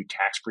right to do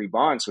tax-free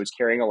bonds. So it's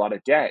carrying a lot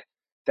of debt.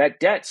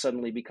 That debt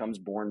suddenly becomes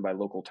borne by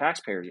local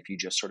taxpayers if you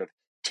just sort of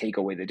take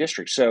away the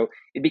district. So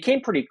it became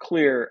pretty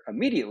clear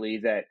immediately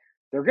that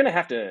they're going to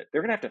have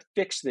to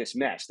fix this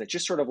mess. That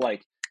just sort of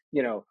like,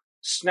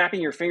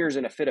 snapping your fingers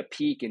in a fit of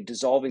pique and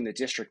dissolving the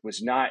district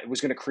was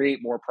going to create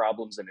more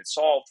problems than it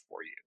solved for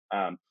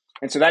you.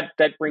 And so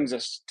that brings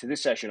us to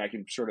this session. I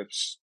can sort of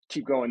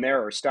keep going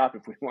there or stop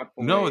if we want.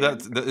 No,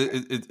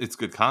 it's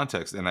good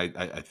context, and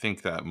I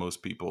think that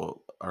most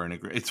people are in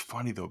agreement. It's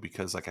funny though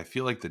because like I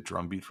feel like the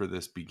drumbeat for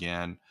this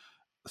began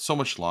so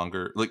much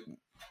longer. Like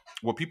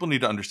what people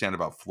need to understand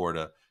about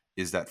Florida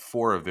is that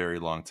for a very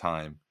long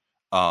time,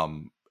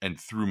 and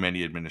through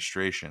many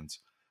administrations,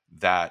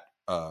 that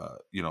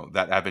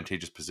that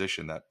advantageous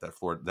position that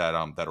Florida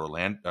that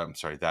Orlando,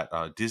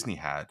 Disney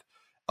had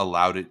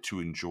allowed it to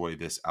enjoy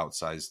this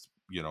outsized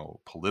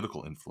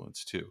political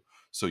influence too.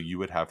 So you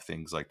would have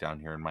things like down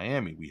here in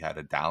Miami, we had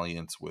a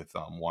dalliance with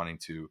wanting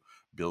to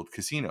build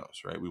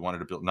casinos, right? We wanted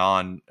to build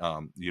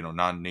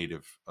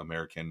non-Native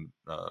American,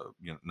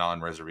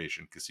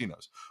 non-reservation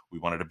casinos. We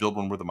wanted to build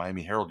one where the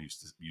Miami Herald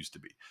used to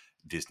be.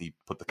 Disney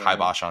put the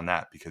kibosh on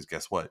that because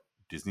guess what?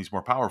 Disney's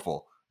more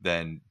powerful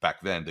than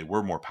back then. They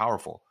were more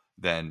powerful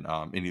than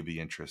any of the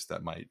interests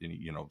that might,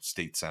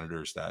 state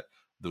senators that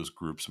those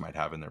groups might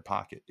have in their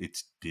pocket.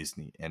 It's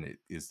Disney, and it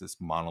is this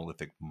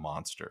monolithic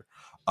monster.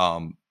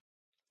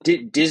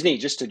 Disney,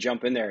 just to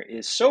jump in there,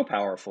 is so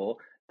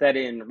powerful that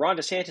in Ron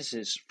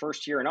DeSantis'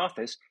 first year in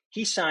office,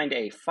 he signed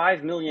a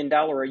 $5 million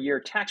a year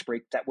tax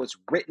break that was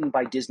written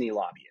by Disney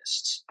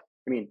lobbyists.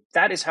 I mean,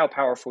 that is how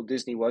powerful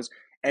Disney was,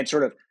 and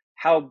sort of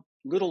how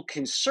little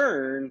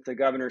concern the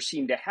governor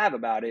seemed to have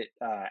about it,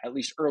 at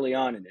least early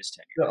on in his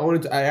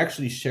tenure. I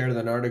actually shared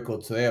an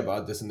article today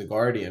about this in The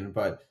Guardian,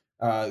 but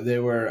they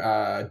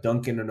were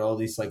Dunkin' and all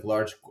these like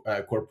large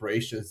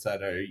corporations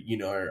that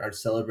are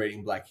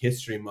celebrating Black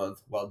History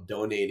Month while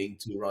donating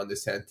to Ron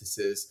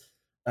DeSantis's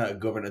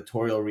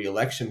gubernatorial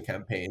reelection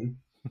campaign.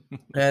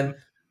 And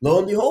lo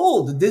and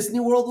behold, Disney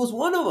World was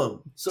one of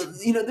them. So,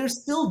 they're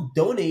still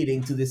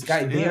donating to this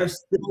guy. They are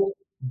still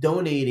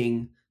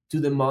donating to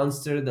the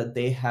monster that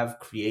they have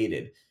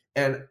created.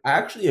 And I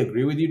actually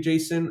agree with you,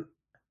 Jason.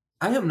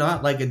 I am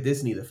not like a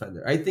Disney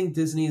defender. I think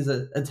Disney is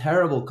a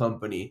terrible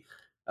company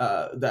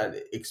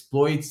that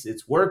exploits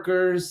its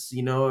workers.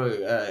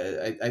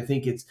 I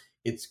think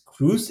its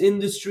cruise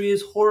industry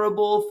is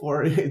horrible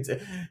for its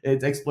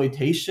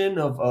exploitation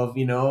of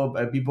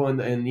people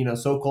in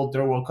so-called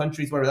third world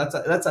countries. Whatever.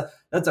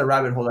 That's a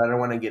rabbit hole that I don't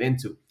want to get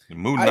into.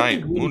 Moon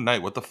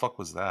Knight. What the fuck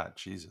was that?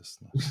 Jesus.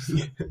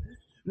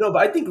 No,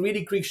 but I think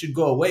Reedy Creek should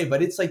go away.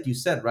 But it's like you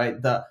said,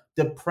 right?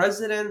 The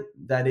precedent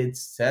that it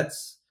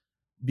sets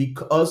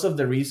because of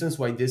the reasons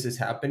why this is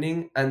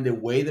happening and the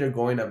way they're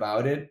going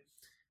about it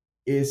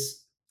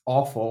is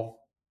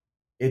awful.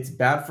 It's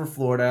bad for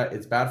Florida.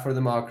 It's bad for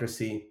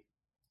democracy.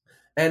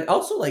 And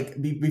also,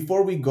 like,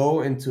 before we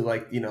go into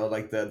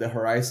the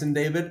horizon,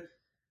 David,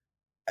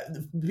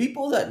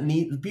 people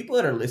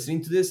that are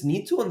listening to this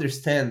need to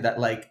understand that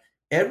like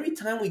every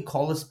time we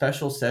call a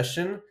special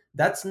session,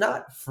 that's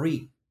not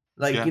free.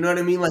 Like, you know what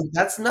I mean? Like,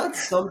 that's not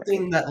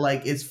something that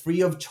like is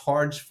free of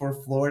charge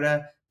for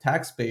Florida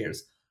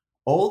taxpayers.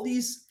 All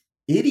these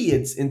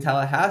idiots in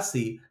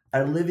Tallahassee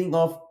are living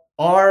off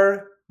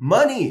our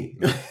money.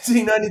 So,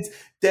 it's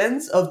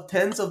tens of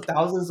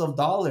thousands of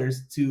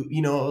dollars to,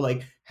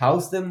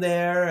 house them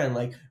there and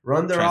like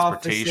run their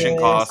transportation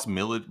offices. costs,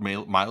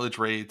 mileage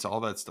rates,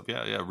 all that stuff.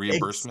 Yeah,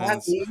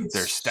 reimbursements, Exactly.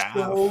 their staff.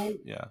 So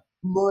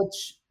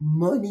much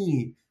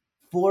money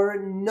for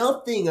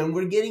nothing, and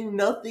we're getting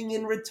nothing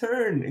in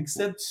return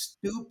except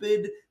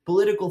stupid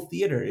political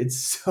theater. It's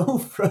so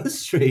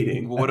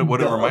frustrating. What I'm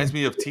it reminds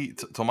done. me of,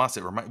 Tomas,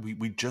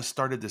 we just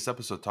started this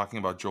episode talking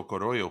about Joe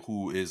Coroyo,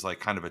 who is like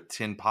kind of a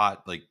tin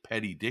pot, like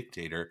petty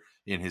dictator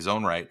in his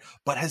own right,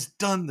 but has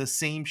done the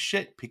same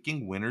shit,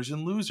 picking winners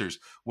and losers.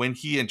 When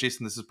he and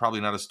Jason, this is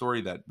probably not a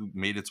story that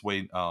made its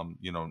way,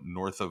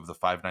 north of the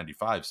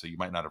 595, so you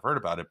might not have heard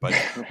about it, but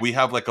we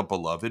have like a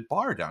beloved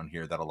bar down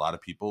here that a lot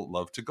of people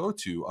love to go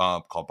to,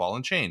 called Ball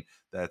and Chain.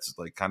 That's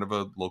like kind of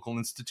a local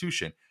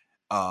institution.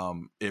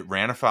 It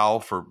ran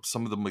afoul for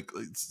some of them, like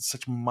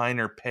such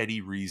minor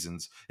petty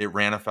reasons. It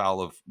ran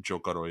afoul of Joe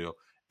Coroyo,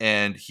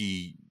 and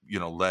he,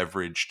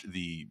 leveraged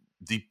the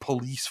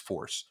police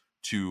force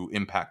to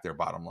impact their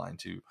bottom line,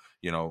 to,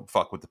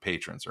 fuck with the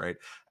patrons, right?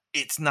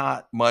 It's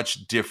not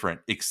much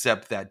different,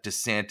 except that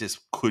DeSantis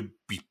could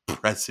be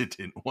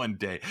president one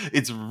day.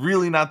 It's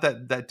really not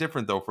that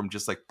different, though, from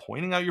just like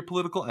pointing out your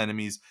political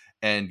enemies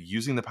and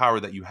using the power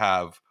that you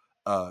have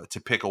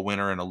to pick a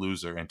winner and a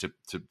loser, and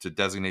to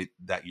designate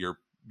that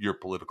your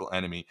political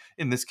enemy,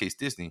 in this case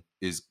Disney,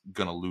 is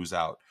going to lose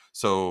out.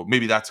 So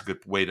maybe that's a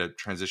good way to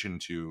transition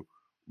to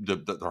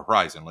the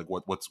horizon, like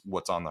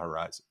what's on the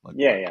horizon. Like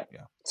yeah.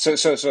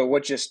 So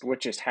what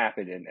just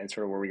happened, and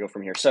sort of where we go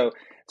from here. So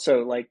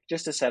like,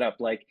 just to set up,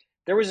 like,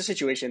 there was a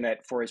situation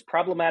that, for as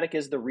problematic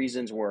as the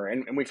reasons were,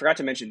 and we forgot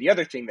to mention the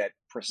other thing that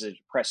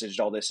presaged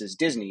all this, is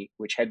Disney,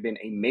 which had been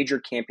a major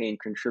campaign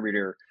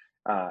contributor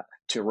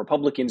to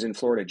Republicans in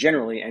Florida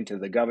generally, and to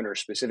the governor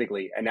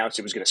specifically, announced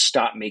it was going to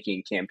stop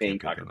making campaign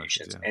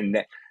contributions. Yeah.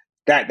 And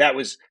that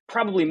was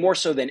probably more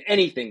so than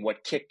anything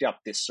what kicked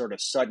up this sort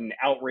of sudden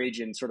outrage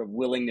and sort of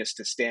willingness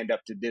to stand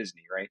up to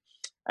Disney, right?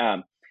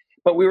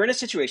 But we were in a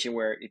situation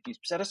where, if you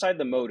set aside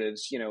the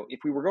motives, if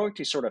we were going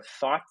to sort of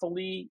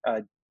thoughtfully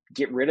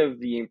get rid of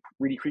the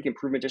Reedy Creek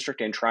Improvement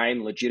District and try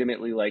and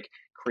legitimately like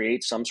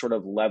create some sort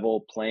of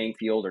level playing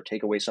field, or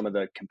take away some of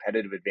the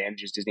competitive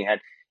advantages Disney had,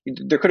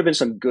 there could have been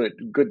some good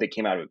that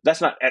came out of it.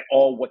 That's not at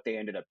all what they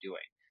ended up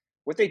doing.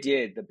 What they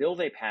did, the bill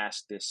they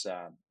passed this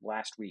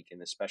last week in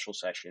the special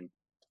session,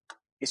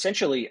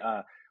 essentially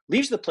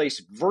leaves the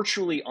place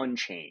virtually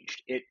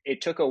unchanged.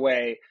 It took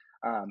away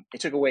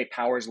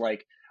powers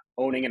like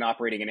owning and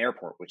operating an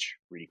airport, which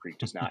Reedy Creek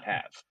does not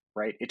have.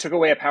 Right. It took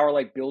away a power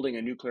like building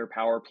a nuclear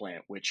power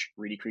plant, which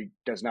Reedy Creek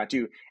does not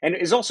do, and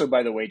is also,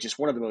 by the way, just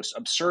one of the most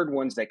absurd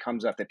ones that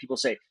comes up, that people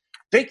say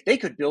they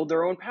could build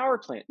their own power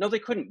plant. No, they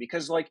couldn't,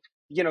 because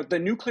the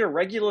Nuclear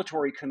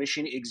Regulatory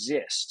Commission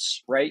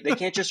exists, right? They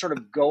can't just sort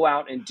of go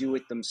out and do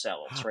it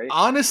themselves, right?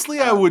 Honestly,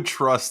 I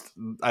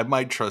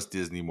might trust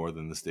Disney more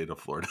than the state of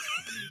Florida.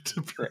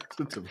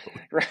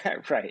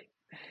 Right.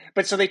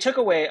 But so they took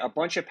away a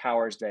bunch of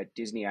powers that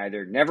Disney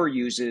either never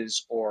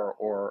uses,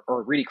 or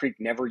Reedy Creek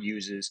never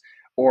uses,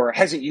 or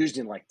hasn't used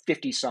in like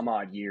 50 some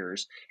odd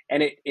years.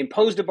 And it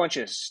imposed a bunch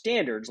of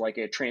standards, like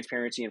a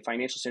transparency and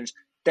financial standards,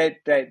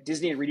 that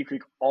Disney and Reedy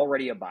Creek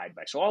already abide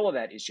by. So all of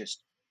that is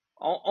just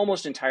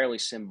almost entirely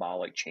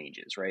symbolic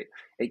changes, right?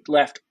 It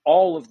left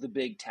all of the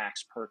big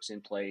tax perks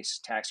in place: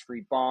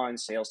 tax-free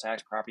bonds, sales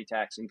tax, property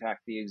tax,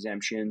 impact fee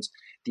exemptions,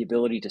 the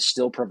ability to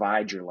still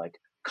provide your like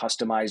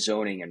customized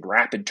zoning and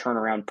rapid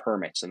turnaround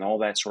permits and all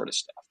that sort of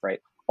stuff,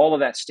 right? All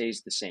of that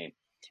stays the same.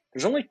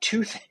 There's only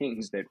two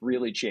things that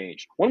really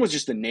changed. One was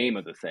just the name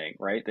of the thing,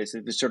 right? They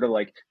sort of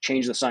like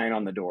changed the sign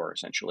on the door,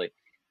 essentially.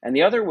 And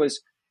the other was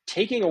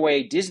taking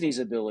away Disney's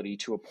ability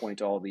to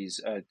appoint all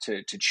these,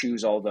 to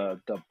choose all the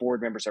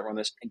board members that run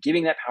this, and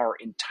giving that power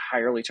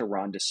entirely to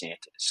Ron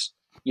DeSantis.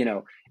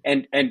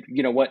 And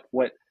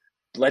what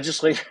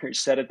legislators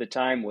said at the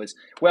time was,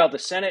 well, the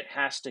Senate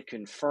has to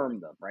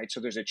confirm them, right? So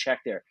there's a check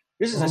there.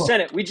 This is the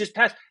Senate.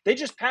 They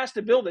just passed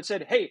a bill that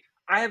said, hey,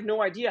 I have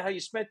no idea how you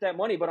spent that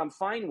money, but I'm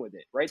fine with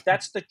it, right?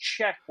 That's the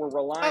check we're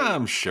relying on.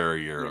 I'm sure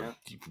you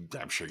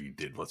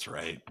did what's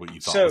right, what you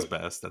thought was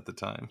best at the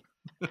time.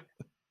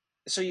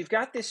 So you've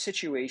got this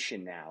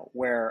situation now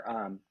where,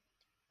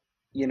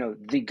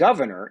 the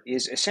governor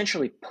is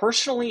essentially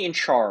personally in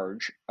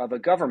charge of a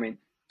government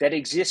that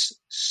exists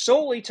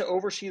solely to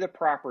oversee the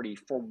property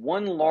for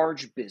one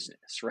large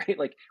business, right?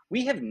 Like,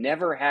 we have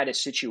never had a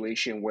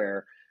situation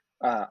where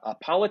a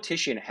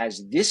politician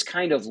has this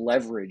kind of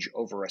leverage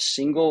over a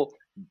single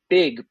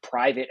big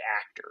private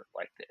actor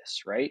like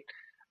this, right?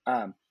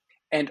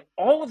 And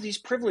all of these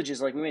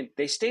privileges, like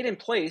they stayed in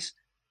place.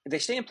 They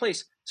stay in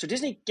place, so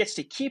Disney gets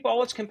to keep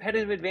all its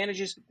competitive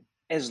advantages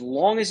as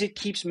long as it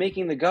keeps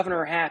making the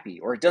governor happy,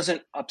 or it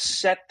doesn't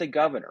upset the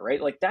governor, right?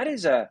 Like, that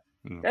is a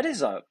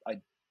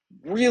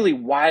really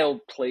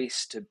wild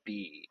place to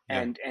be.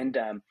 Yeah.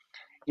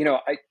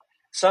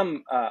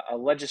 A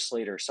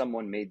legislator,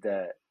 someone made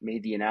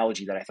the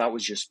analogy that I thought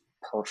was just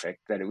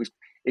perfect. That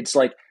it's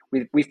like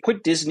we've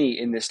put Disney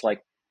in this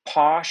like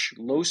posh,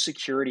 low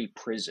security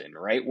prison,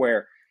 right?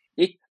 Where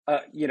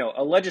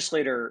a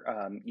legislator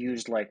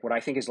used like what I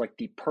think is like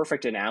the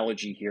perfect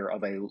analogy here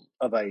of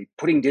a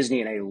putting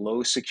Disney in a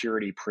low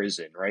security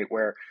prison, right?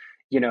 Where,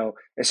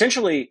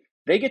 essentially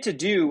they get to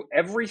do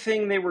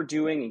everything they were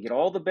doing and get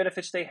all the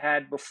benefits they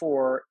had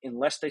before,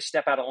 unless they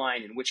step out of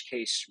line, in which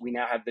case we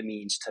now have the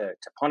means to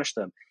punish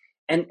them.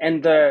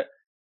 And the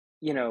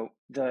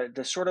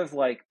the sort of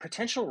like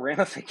potential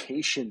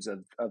ramifications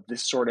of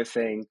this sort of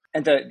thing,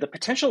 and the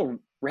potential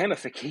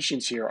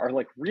ramifications here are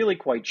like really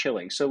quite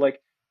chilling. So like,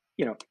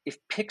 if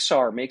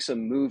Pixar makes a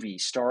movie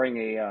starring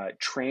a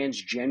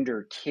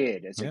transgender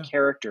kid as a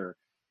character,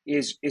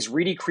 is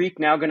Reedy Creek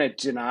now going to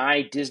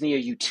deny Disney a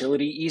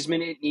utility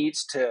easement it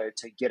needs to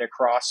get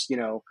across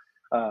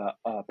a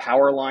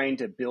power line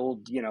to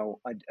build a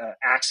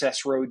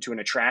access road to an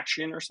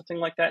attraction or something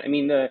like that? I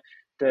mean, the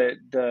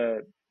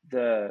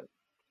the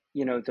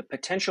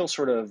potential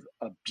sort of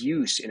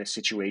abuse in a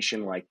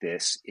situation like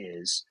this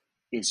is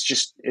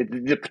just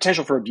the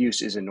potential for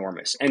abuse is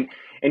enormous. And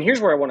here's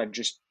where I want to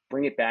just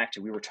bring it back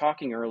to. We were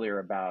talking earlier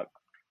about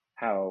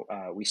how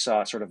we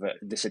saw sort of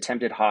this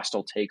attempted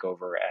hostile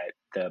takeover at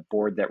the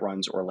board that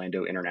runs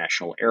Orlando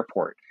International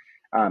Airport.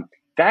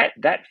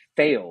 That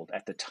failed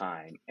at the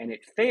time, and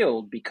it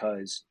failed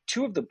because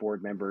two of the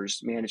board members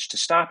managed to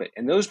stop it.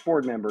 And those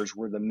board members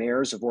were the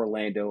mayors of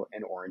Orlando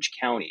and Orange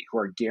County, who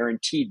are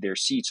guaranteed their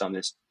seats on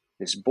this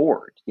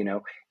board.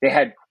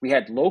 We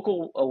had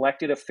local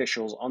elected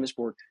officials on this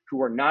board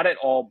who are not at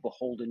all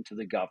beholden to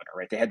the governor,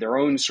 right? They had their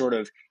own sort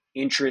of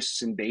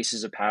interests and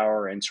bases of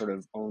power and sort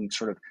of own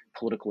sort of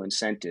political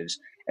incentives,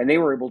 and they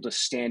were able to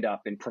stand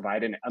up and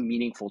provide a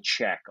meaningful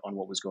check on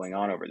what was going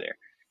on over there.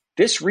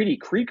 This Reedy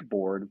Creek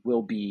board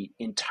will be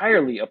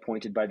entirely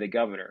appointed by the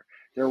governor.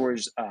 There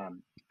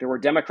were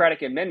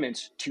Democratic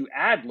amendments to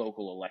add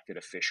local elected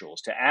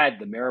officials, to add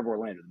the mayor of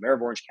Orlando, the mayor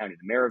of Orange County,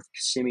 the mayor of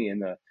Kissimmee,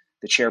 and the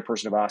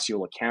chairperson of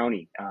Osceola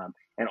County,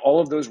 and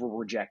all of those were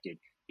rejected.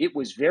 It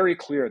was very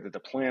clear that the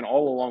plan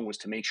all along was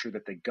to make sure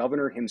that the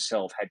governor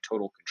himself had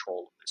total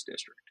control of this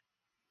district.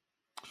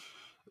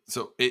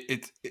 So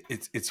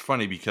it's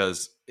funny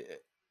because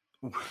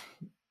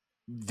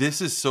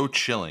this is so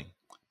chilling,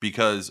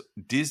 because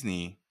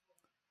Disney,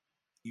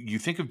 you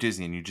think of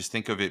Disney and you just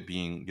think of it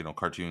being,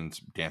 cartoons,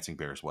 dancing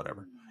bears,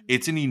 whatever.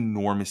 It's an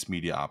enormous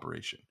media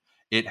operation.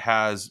 It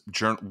has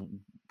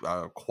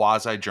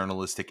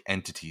quasi-journalistic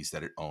entities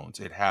that it owns.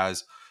 It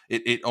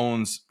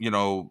owns,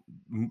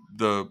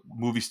 the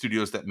movie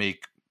studios that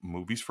make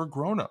movies for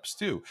grown-ups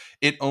too.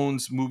 It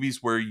owns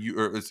movies where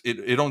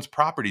it owns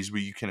properties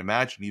where you can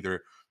imagine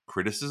either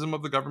criticism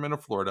of the government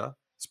of Florida,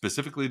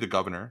 specifically the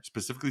governor,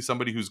 specifically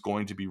somebody who's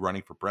going to be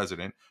running for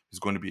president, who's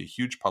going to be a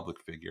huge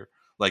public figure.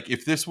 Like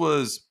if this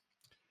was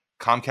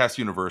Comcast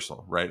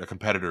Universal, right, a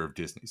competitor of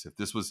Disney's, if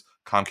this was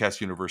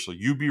Comcast Universal,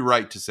 you'd be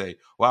right to say,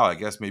 wow, I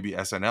guess maybe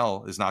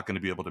SNL is not going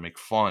to be able to make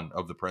fun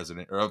of the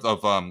president or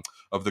of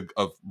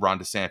Ron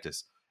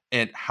DeSantis.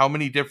 And how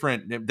many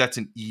different, that's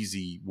an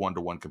easy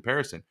one-to-one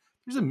comparison.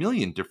 There's a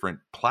million different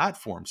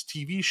platforms,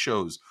 TV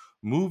shows,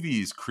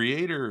 movies,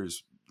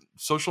 creators,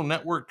 social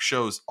network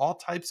shows, all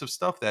types of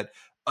stuff that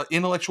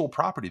intellectual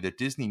property that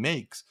Disney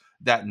makes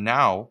that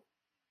now,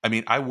 I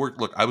mean, I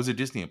was a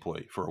Disney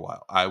employee for a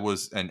while. I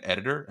was an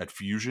editor at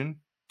Fusion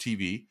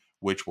TV,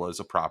 which was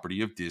a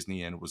property of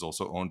Disney, and it was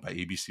also owned by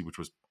ABC, which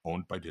was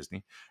owned by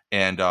Disney,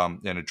 and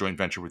a joint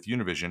venture with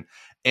Univision.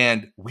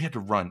 And we had to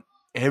run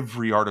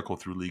every article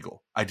through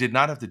legal. I did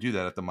not have to do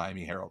that at the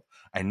Miami Herald.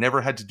 I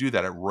never had to do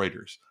that at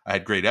Reuters. I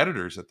had great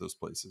editors at those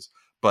places,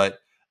 but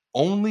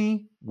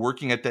only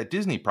working at that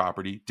Disney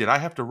property did I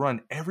have to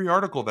run every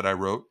article that I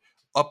wrote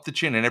up the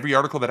chain, and every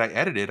article that I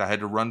edited, I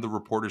had to run the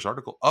reporter's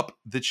article up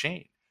the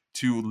chain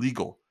to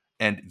legal.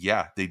 And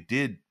yeah, they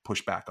did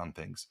push back on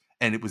things,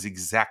 and it was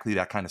exactly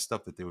that kind of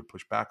stuff that they would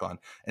push back on.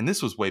 And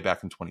this was way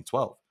back in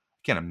 2012. I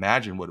can't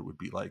imagine what it would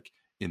be like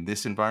in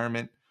this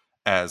environment,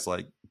 as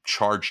like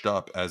charged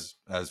up as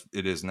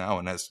it is now,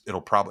 and as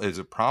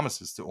it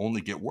promises to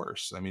only get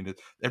worse. I mean,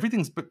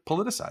 everything's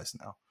politicized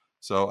now.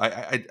 So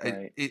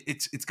right.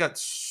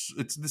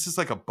 This is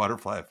like a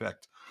butterfly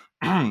effect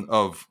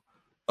of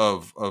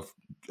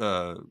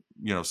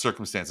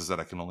circumstances that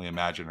I can only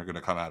imagine are going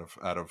to come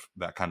out of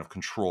that kind of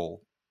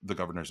control the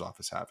governor's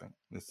office having.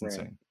 It's right.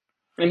 insane.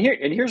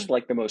 And here's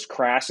like the most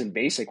crass and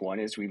basic one,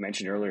 as we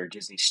mentioned earlier.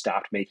 Disney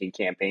stopped making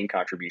campaign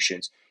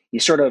contributions. You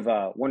sort of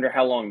wonder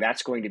how long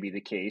that's going to be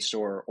the case,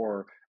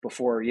 or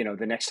before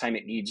the next time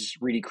it needs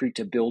Reedy Creek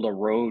to build a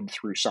road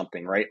through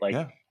something, right? Like,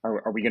 yeah.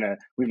 Are we gonna?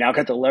 We've now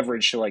got the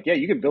leverage to like, yeah,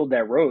 you can build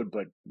that road,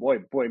 but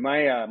boy,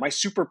 my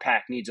super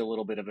PAC needs a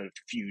little bit of a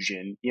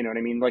fusion. You know what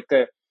I mean? Like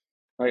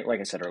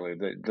like I said earlier,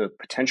 the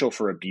potential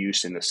for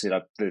abuse in the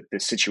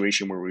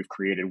situation where we've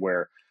created,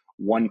 where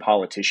one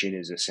politician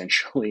is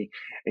essentially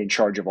in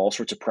charge of all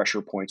sorts of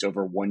pressure points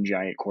over one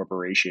giant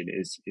corporation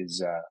is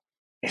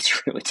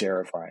it's really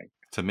terrifying.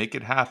 To make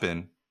it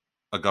happen,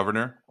 a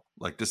governor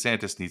like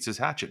DeSantis needs his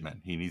hatchet men.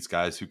 He needs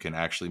guys who can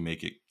actually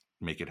make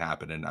it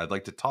happen. And I'd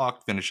like to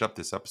finish up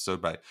this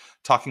episode by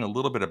talking a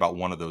little bit about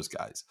one of those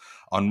guys.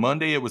 On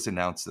Monday, it was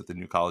announced that the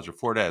new College of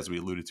Florida, as we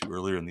alluded to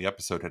earlier in the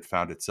episode, had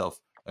found itself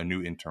a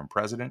new interim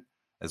president.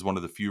 As one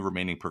of the few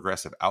remaining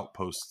progressive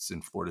outposts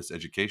in Florida's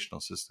educational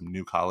system,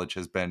 New College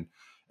has been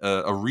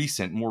a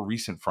more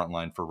recent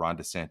frontline for Ron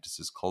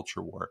DeSantis'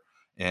 culture war.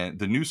 And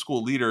the new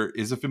school leader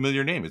is a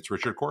familiar name. It's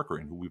Richard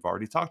Corcoran, who we've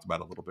already talked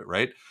about a little bit,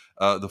 right?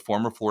 The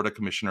former Florida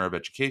Commissioner of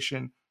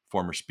Education,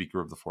 former Speaker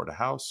of the Florida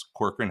House.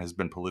 Corcoran has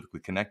been politically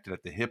connected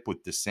at the hip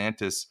with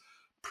DeSantis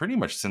pretty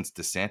much since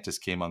DeSantis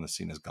came on the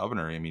scene as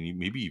governor. I mean,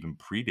 maybe even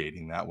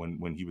predating that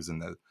when he was in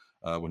the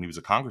when he was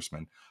a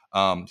congressman.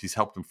 He's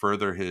helped him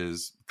further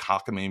his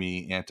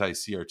cockamamie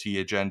anti-CRT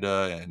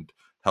agenda and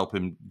help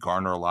him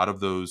garner a lot of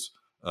those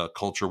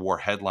culture war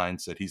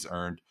headlines that he's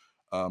earned.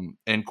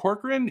 And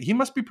Corcoran, he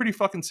must be pretty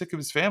fucking sick of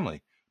his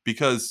family,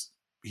 because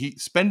he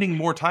spending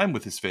more time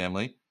with his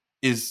family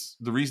is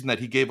the reason that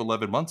he gave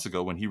 11 months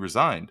ago when he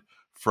resigned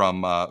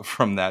from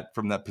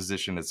that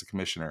position as a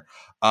commissioner.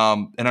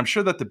 And I'm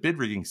sure that the bid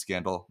rigging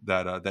scandal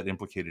that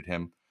implicated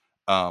him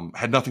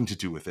had nothing to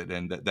do with it,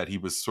 and that he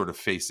was sort of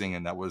facing,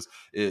 and that was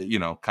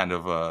kind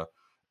of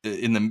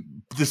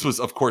this was,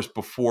 of course,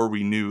 before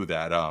we knew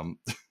that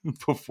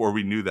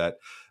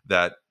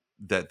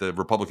that the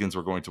Republicans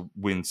were going to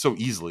win so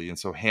easily and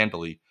so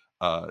handily.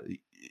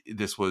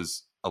 This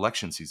was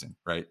election season,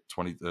 right?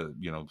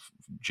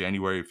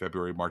 January,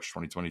 February, March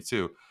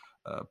 2022.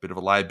 A bit of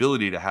a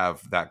liability to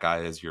have that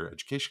guy as your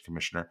education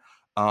commissioner.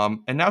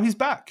 And now he's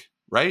back,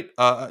 right?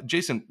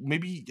 Jason,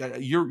 maybe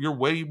you're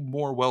way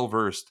more well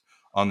versed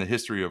on the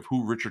history of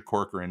who Richard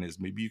Corcoran is.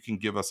 Maybe you can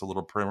give us a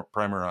little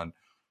primer on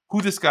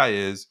who this guy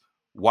is,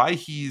 why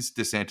he's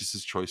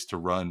DeSantis' choice to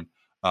run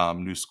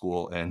New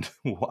School, and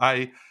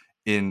why,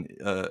 in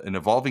an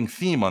evolving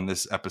theme on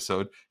this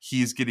episode,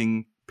 he's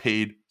getting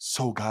paid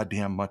so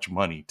goddamn much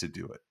money to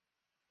do it.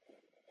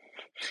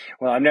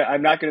 Well, I'm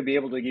not going to be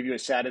able to give you a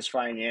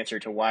satisfying answer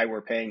to why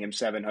we're paying him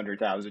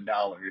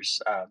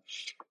 $700,000.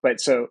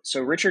 But so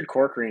Richard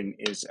Corcoran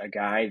is a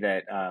guy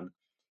that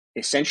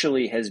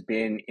essentially has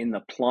been in the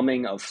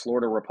plumbing of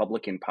Florida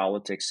Republican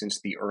politics since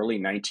the early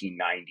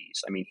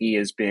 1990s. I mean,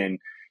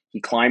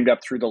 he climbed up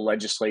through the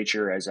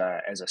legislature as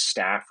a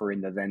staffer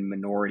in the then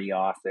minority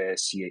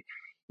office. He,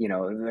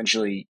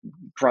 eventually,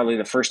 probably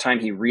the first time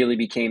he really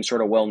became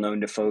sort of well known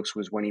to folks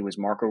was when he was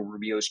Marco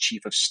Rubio's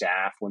chief of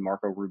staff, when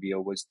Marco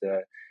Rubio was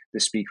the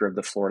Speaker of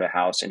the Florida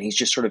House. And he's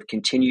just sort of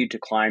continued to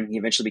climb. He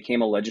eventually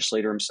became a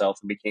legislator himself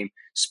and became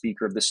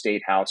Speaker of the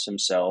State House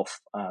himself.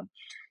 And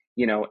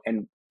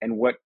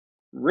what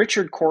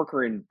Richard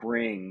Corcoran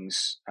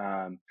brings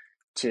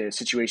to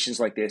situations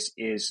like this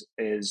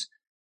is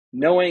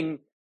knowing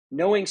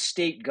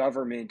state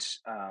government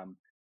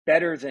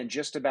better than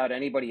just about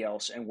anybody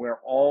else, and where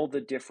all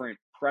the different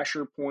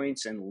pressure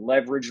points and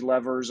leverage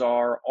levers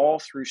are all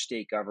through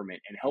state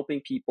government, and helping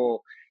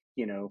people,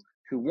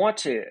 who want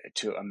to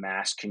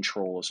amass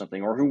control of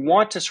something, or who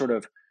want to sort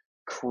of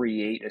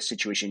create a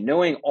situation,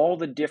 knowing all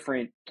the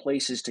different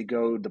places to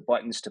go, the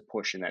buttons to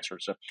push, and that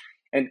sort of stuff.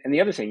 And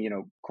the other thing,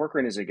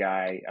 Corcoran is a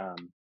guy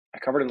I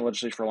covered in the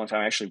legislature for a long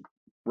time. I actually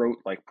wrote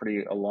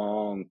a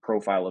long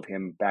profile of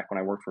him back when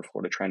I worked for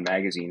Florida Trend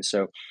magazine.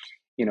 So,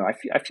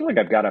 I feel like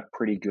I've got a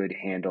pretty good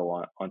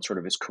handle on sort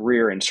of his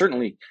career, and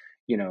certainly,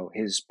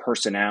 his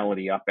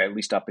personality at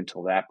least up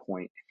until that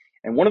point.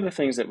 And one of the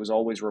things that was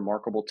always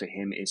remarkable to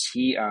him is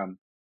he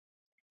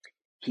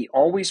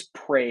always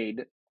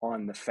preyed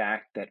on the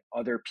fact that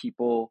other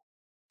people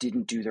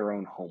didn't do their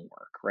own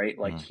homework, right?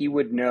 Like he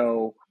would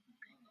know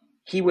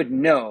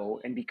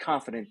and be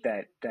confident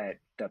that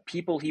the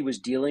people he was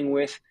dealing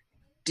with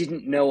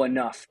didn't know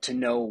enough to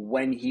know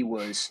when he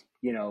was,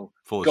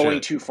 going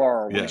too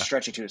far, or when he's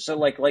stretching too. So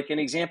like an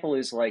example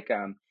is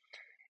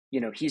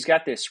he's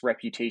got this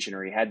reputation,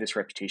 or he had this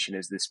reputation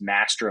as this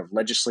master of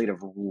legislative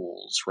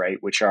rules, right?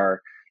 Which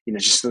are,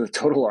 just the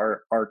total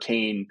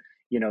arcane,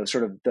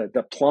 sort of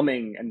the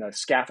plumbing and the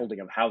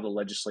scaffolding of how the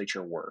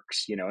legislature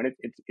works, and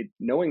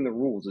knowing the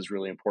rules is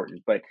really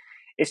important. But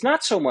it's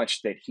not so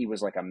much that he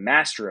was like a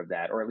master of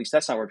that, or at least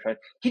that's not what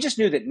he just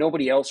knew that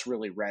nobody else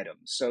really read him.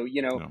 So,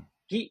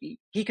 he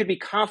could be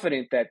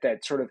confident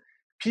that sort of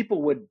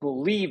people would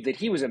believe that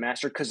he was a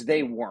master because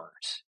they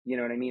weren't, you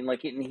know what I mean?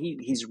 Like,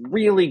 he's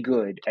really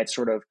good at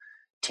sort of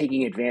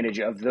taking advantage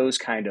of those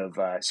kind of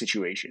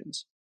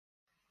situations.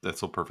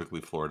 That's so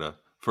perfectly Florida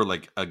for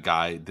like a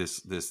guy,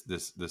 this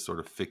sort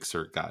of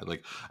fixer guy.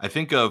 Like I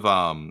think of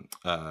oh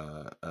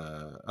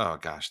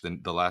gosh,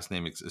 the last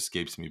name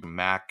escapes me.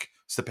 Max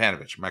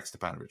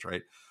Stepanovich,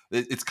 right?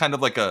 It's kind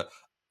of like a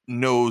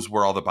knows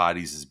where all the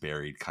bodies is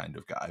buried kind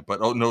of guy,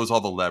 but knows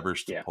all the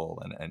levers to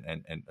pull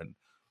and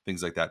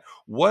things like that.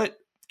 What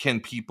can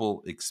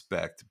people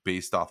expect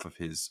based off of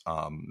his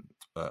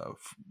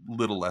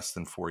little less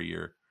than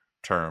 4-year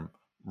term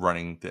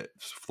running the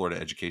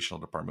Florida Educational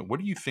Department? What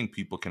do you think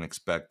people can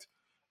expect,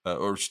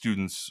 or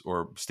students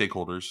or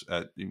stakeholders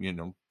at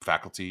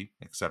faculty,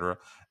 etc.,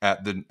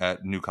 at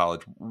New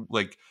College?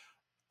 Like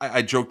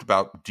I joked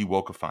about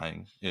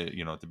de-wokifying,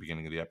 at the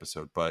beginning of the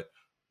episode, but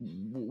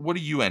what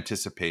do you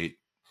anticipate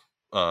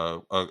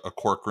a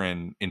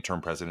Corcoran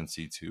interim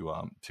presidency to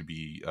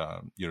be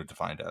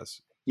defined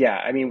as? Yeah,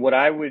 I mean, what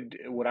I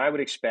would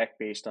expect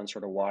based on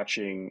sort of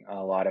watching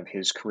a lot of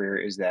his career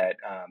is that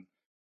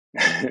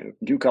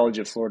New College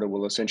of Florida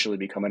will essentially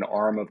become an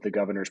arm of the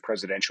governor's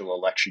presidential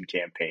election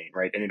campaign,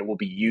 right? And it will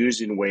be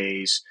used in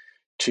ways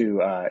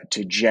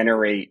to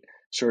generate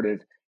sort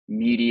of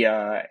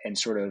media and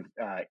sort of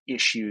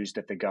issues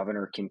that the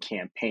governor can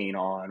campaign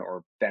on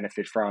or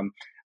benefit from.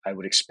 I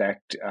would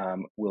expect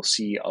we'll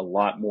see a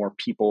lot more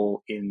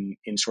people in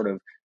sort of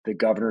the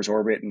governor's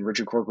orbit and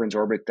Richard Corcoran's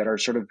orbit that are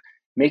sort of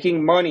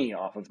making money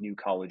off of New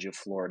College of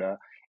Florida.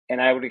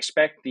 And I would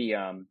expect the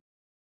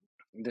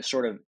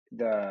sort of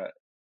the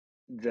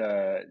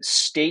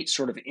state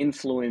sort of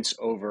influence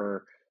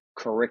over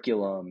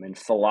curriculum and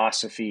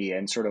philosophy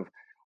and sort of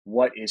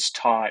what is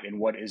taught and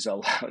what is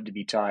allowed to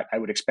be taught. I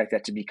would expect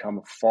that to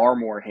become far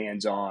more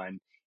hands-on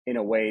in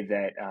a way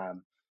that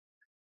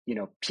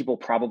people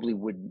probably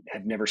would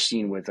have never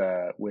seen with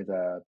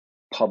a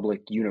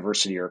public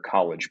university or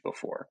college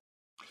before.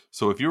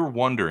 So if you're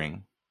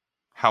wondering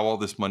how all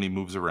this money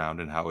moves around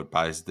and how it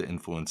buys the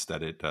influence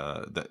that it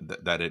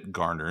that it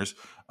garners,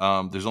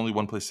 there's only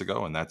one place to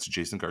go, and that's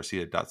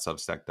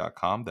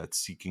jasongarcia.substack.com. That's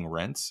Seeking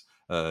Rents.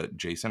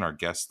 Jason, our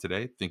guest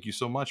today, thank you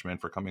so much, man,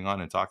 for coming on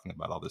and talking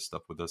about all this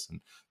stuff with us,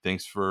 and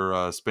thanks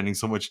for spending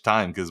so much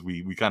time, because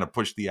we kind of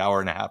pushed the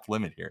 1.5-hour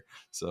limit here,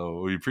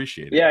 so we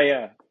appreciate it.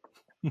 Yeah.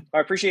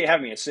 I appreciate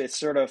having me. It's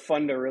sort of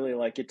fun to really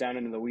like get down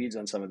into the weeds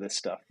on some of this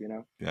stuff,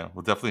 Yeah,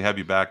 we'll definitely have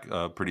you back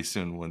pretty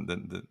soon when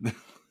the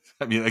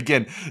I mean,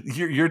 again,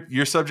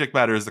 your subject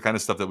matter is the kind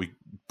of stuff that we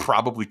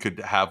probably could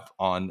have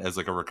on as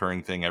like a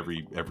recurring thing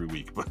every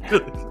week. But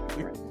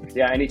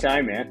yeah,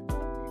 anytime, man.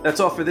 That's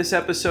all for this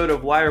episode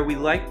of Why Are We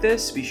Like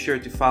This? Be sure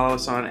to follow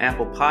us on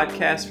Apple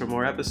Podcasts for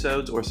more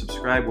episodes, or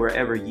subscribe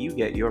wherever you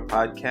get your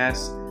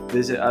podcasts.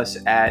 Visit us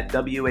at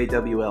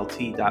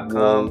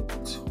wawlt.com.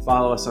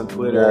 Follow us on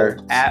Twitter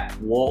at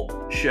Walt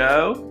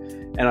Show,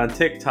 and on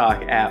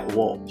TikTok at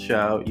Walt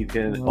Show. You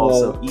can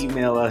also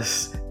email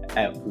us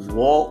at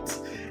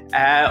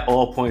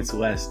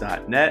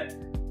walt@allpointswest.net.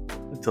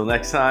 Until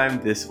next time,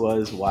 this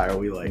was Why Are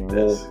We Like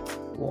This?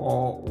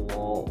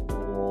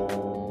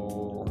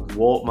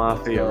 Walt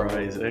Mafia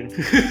Rising.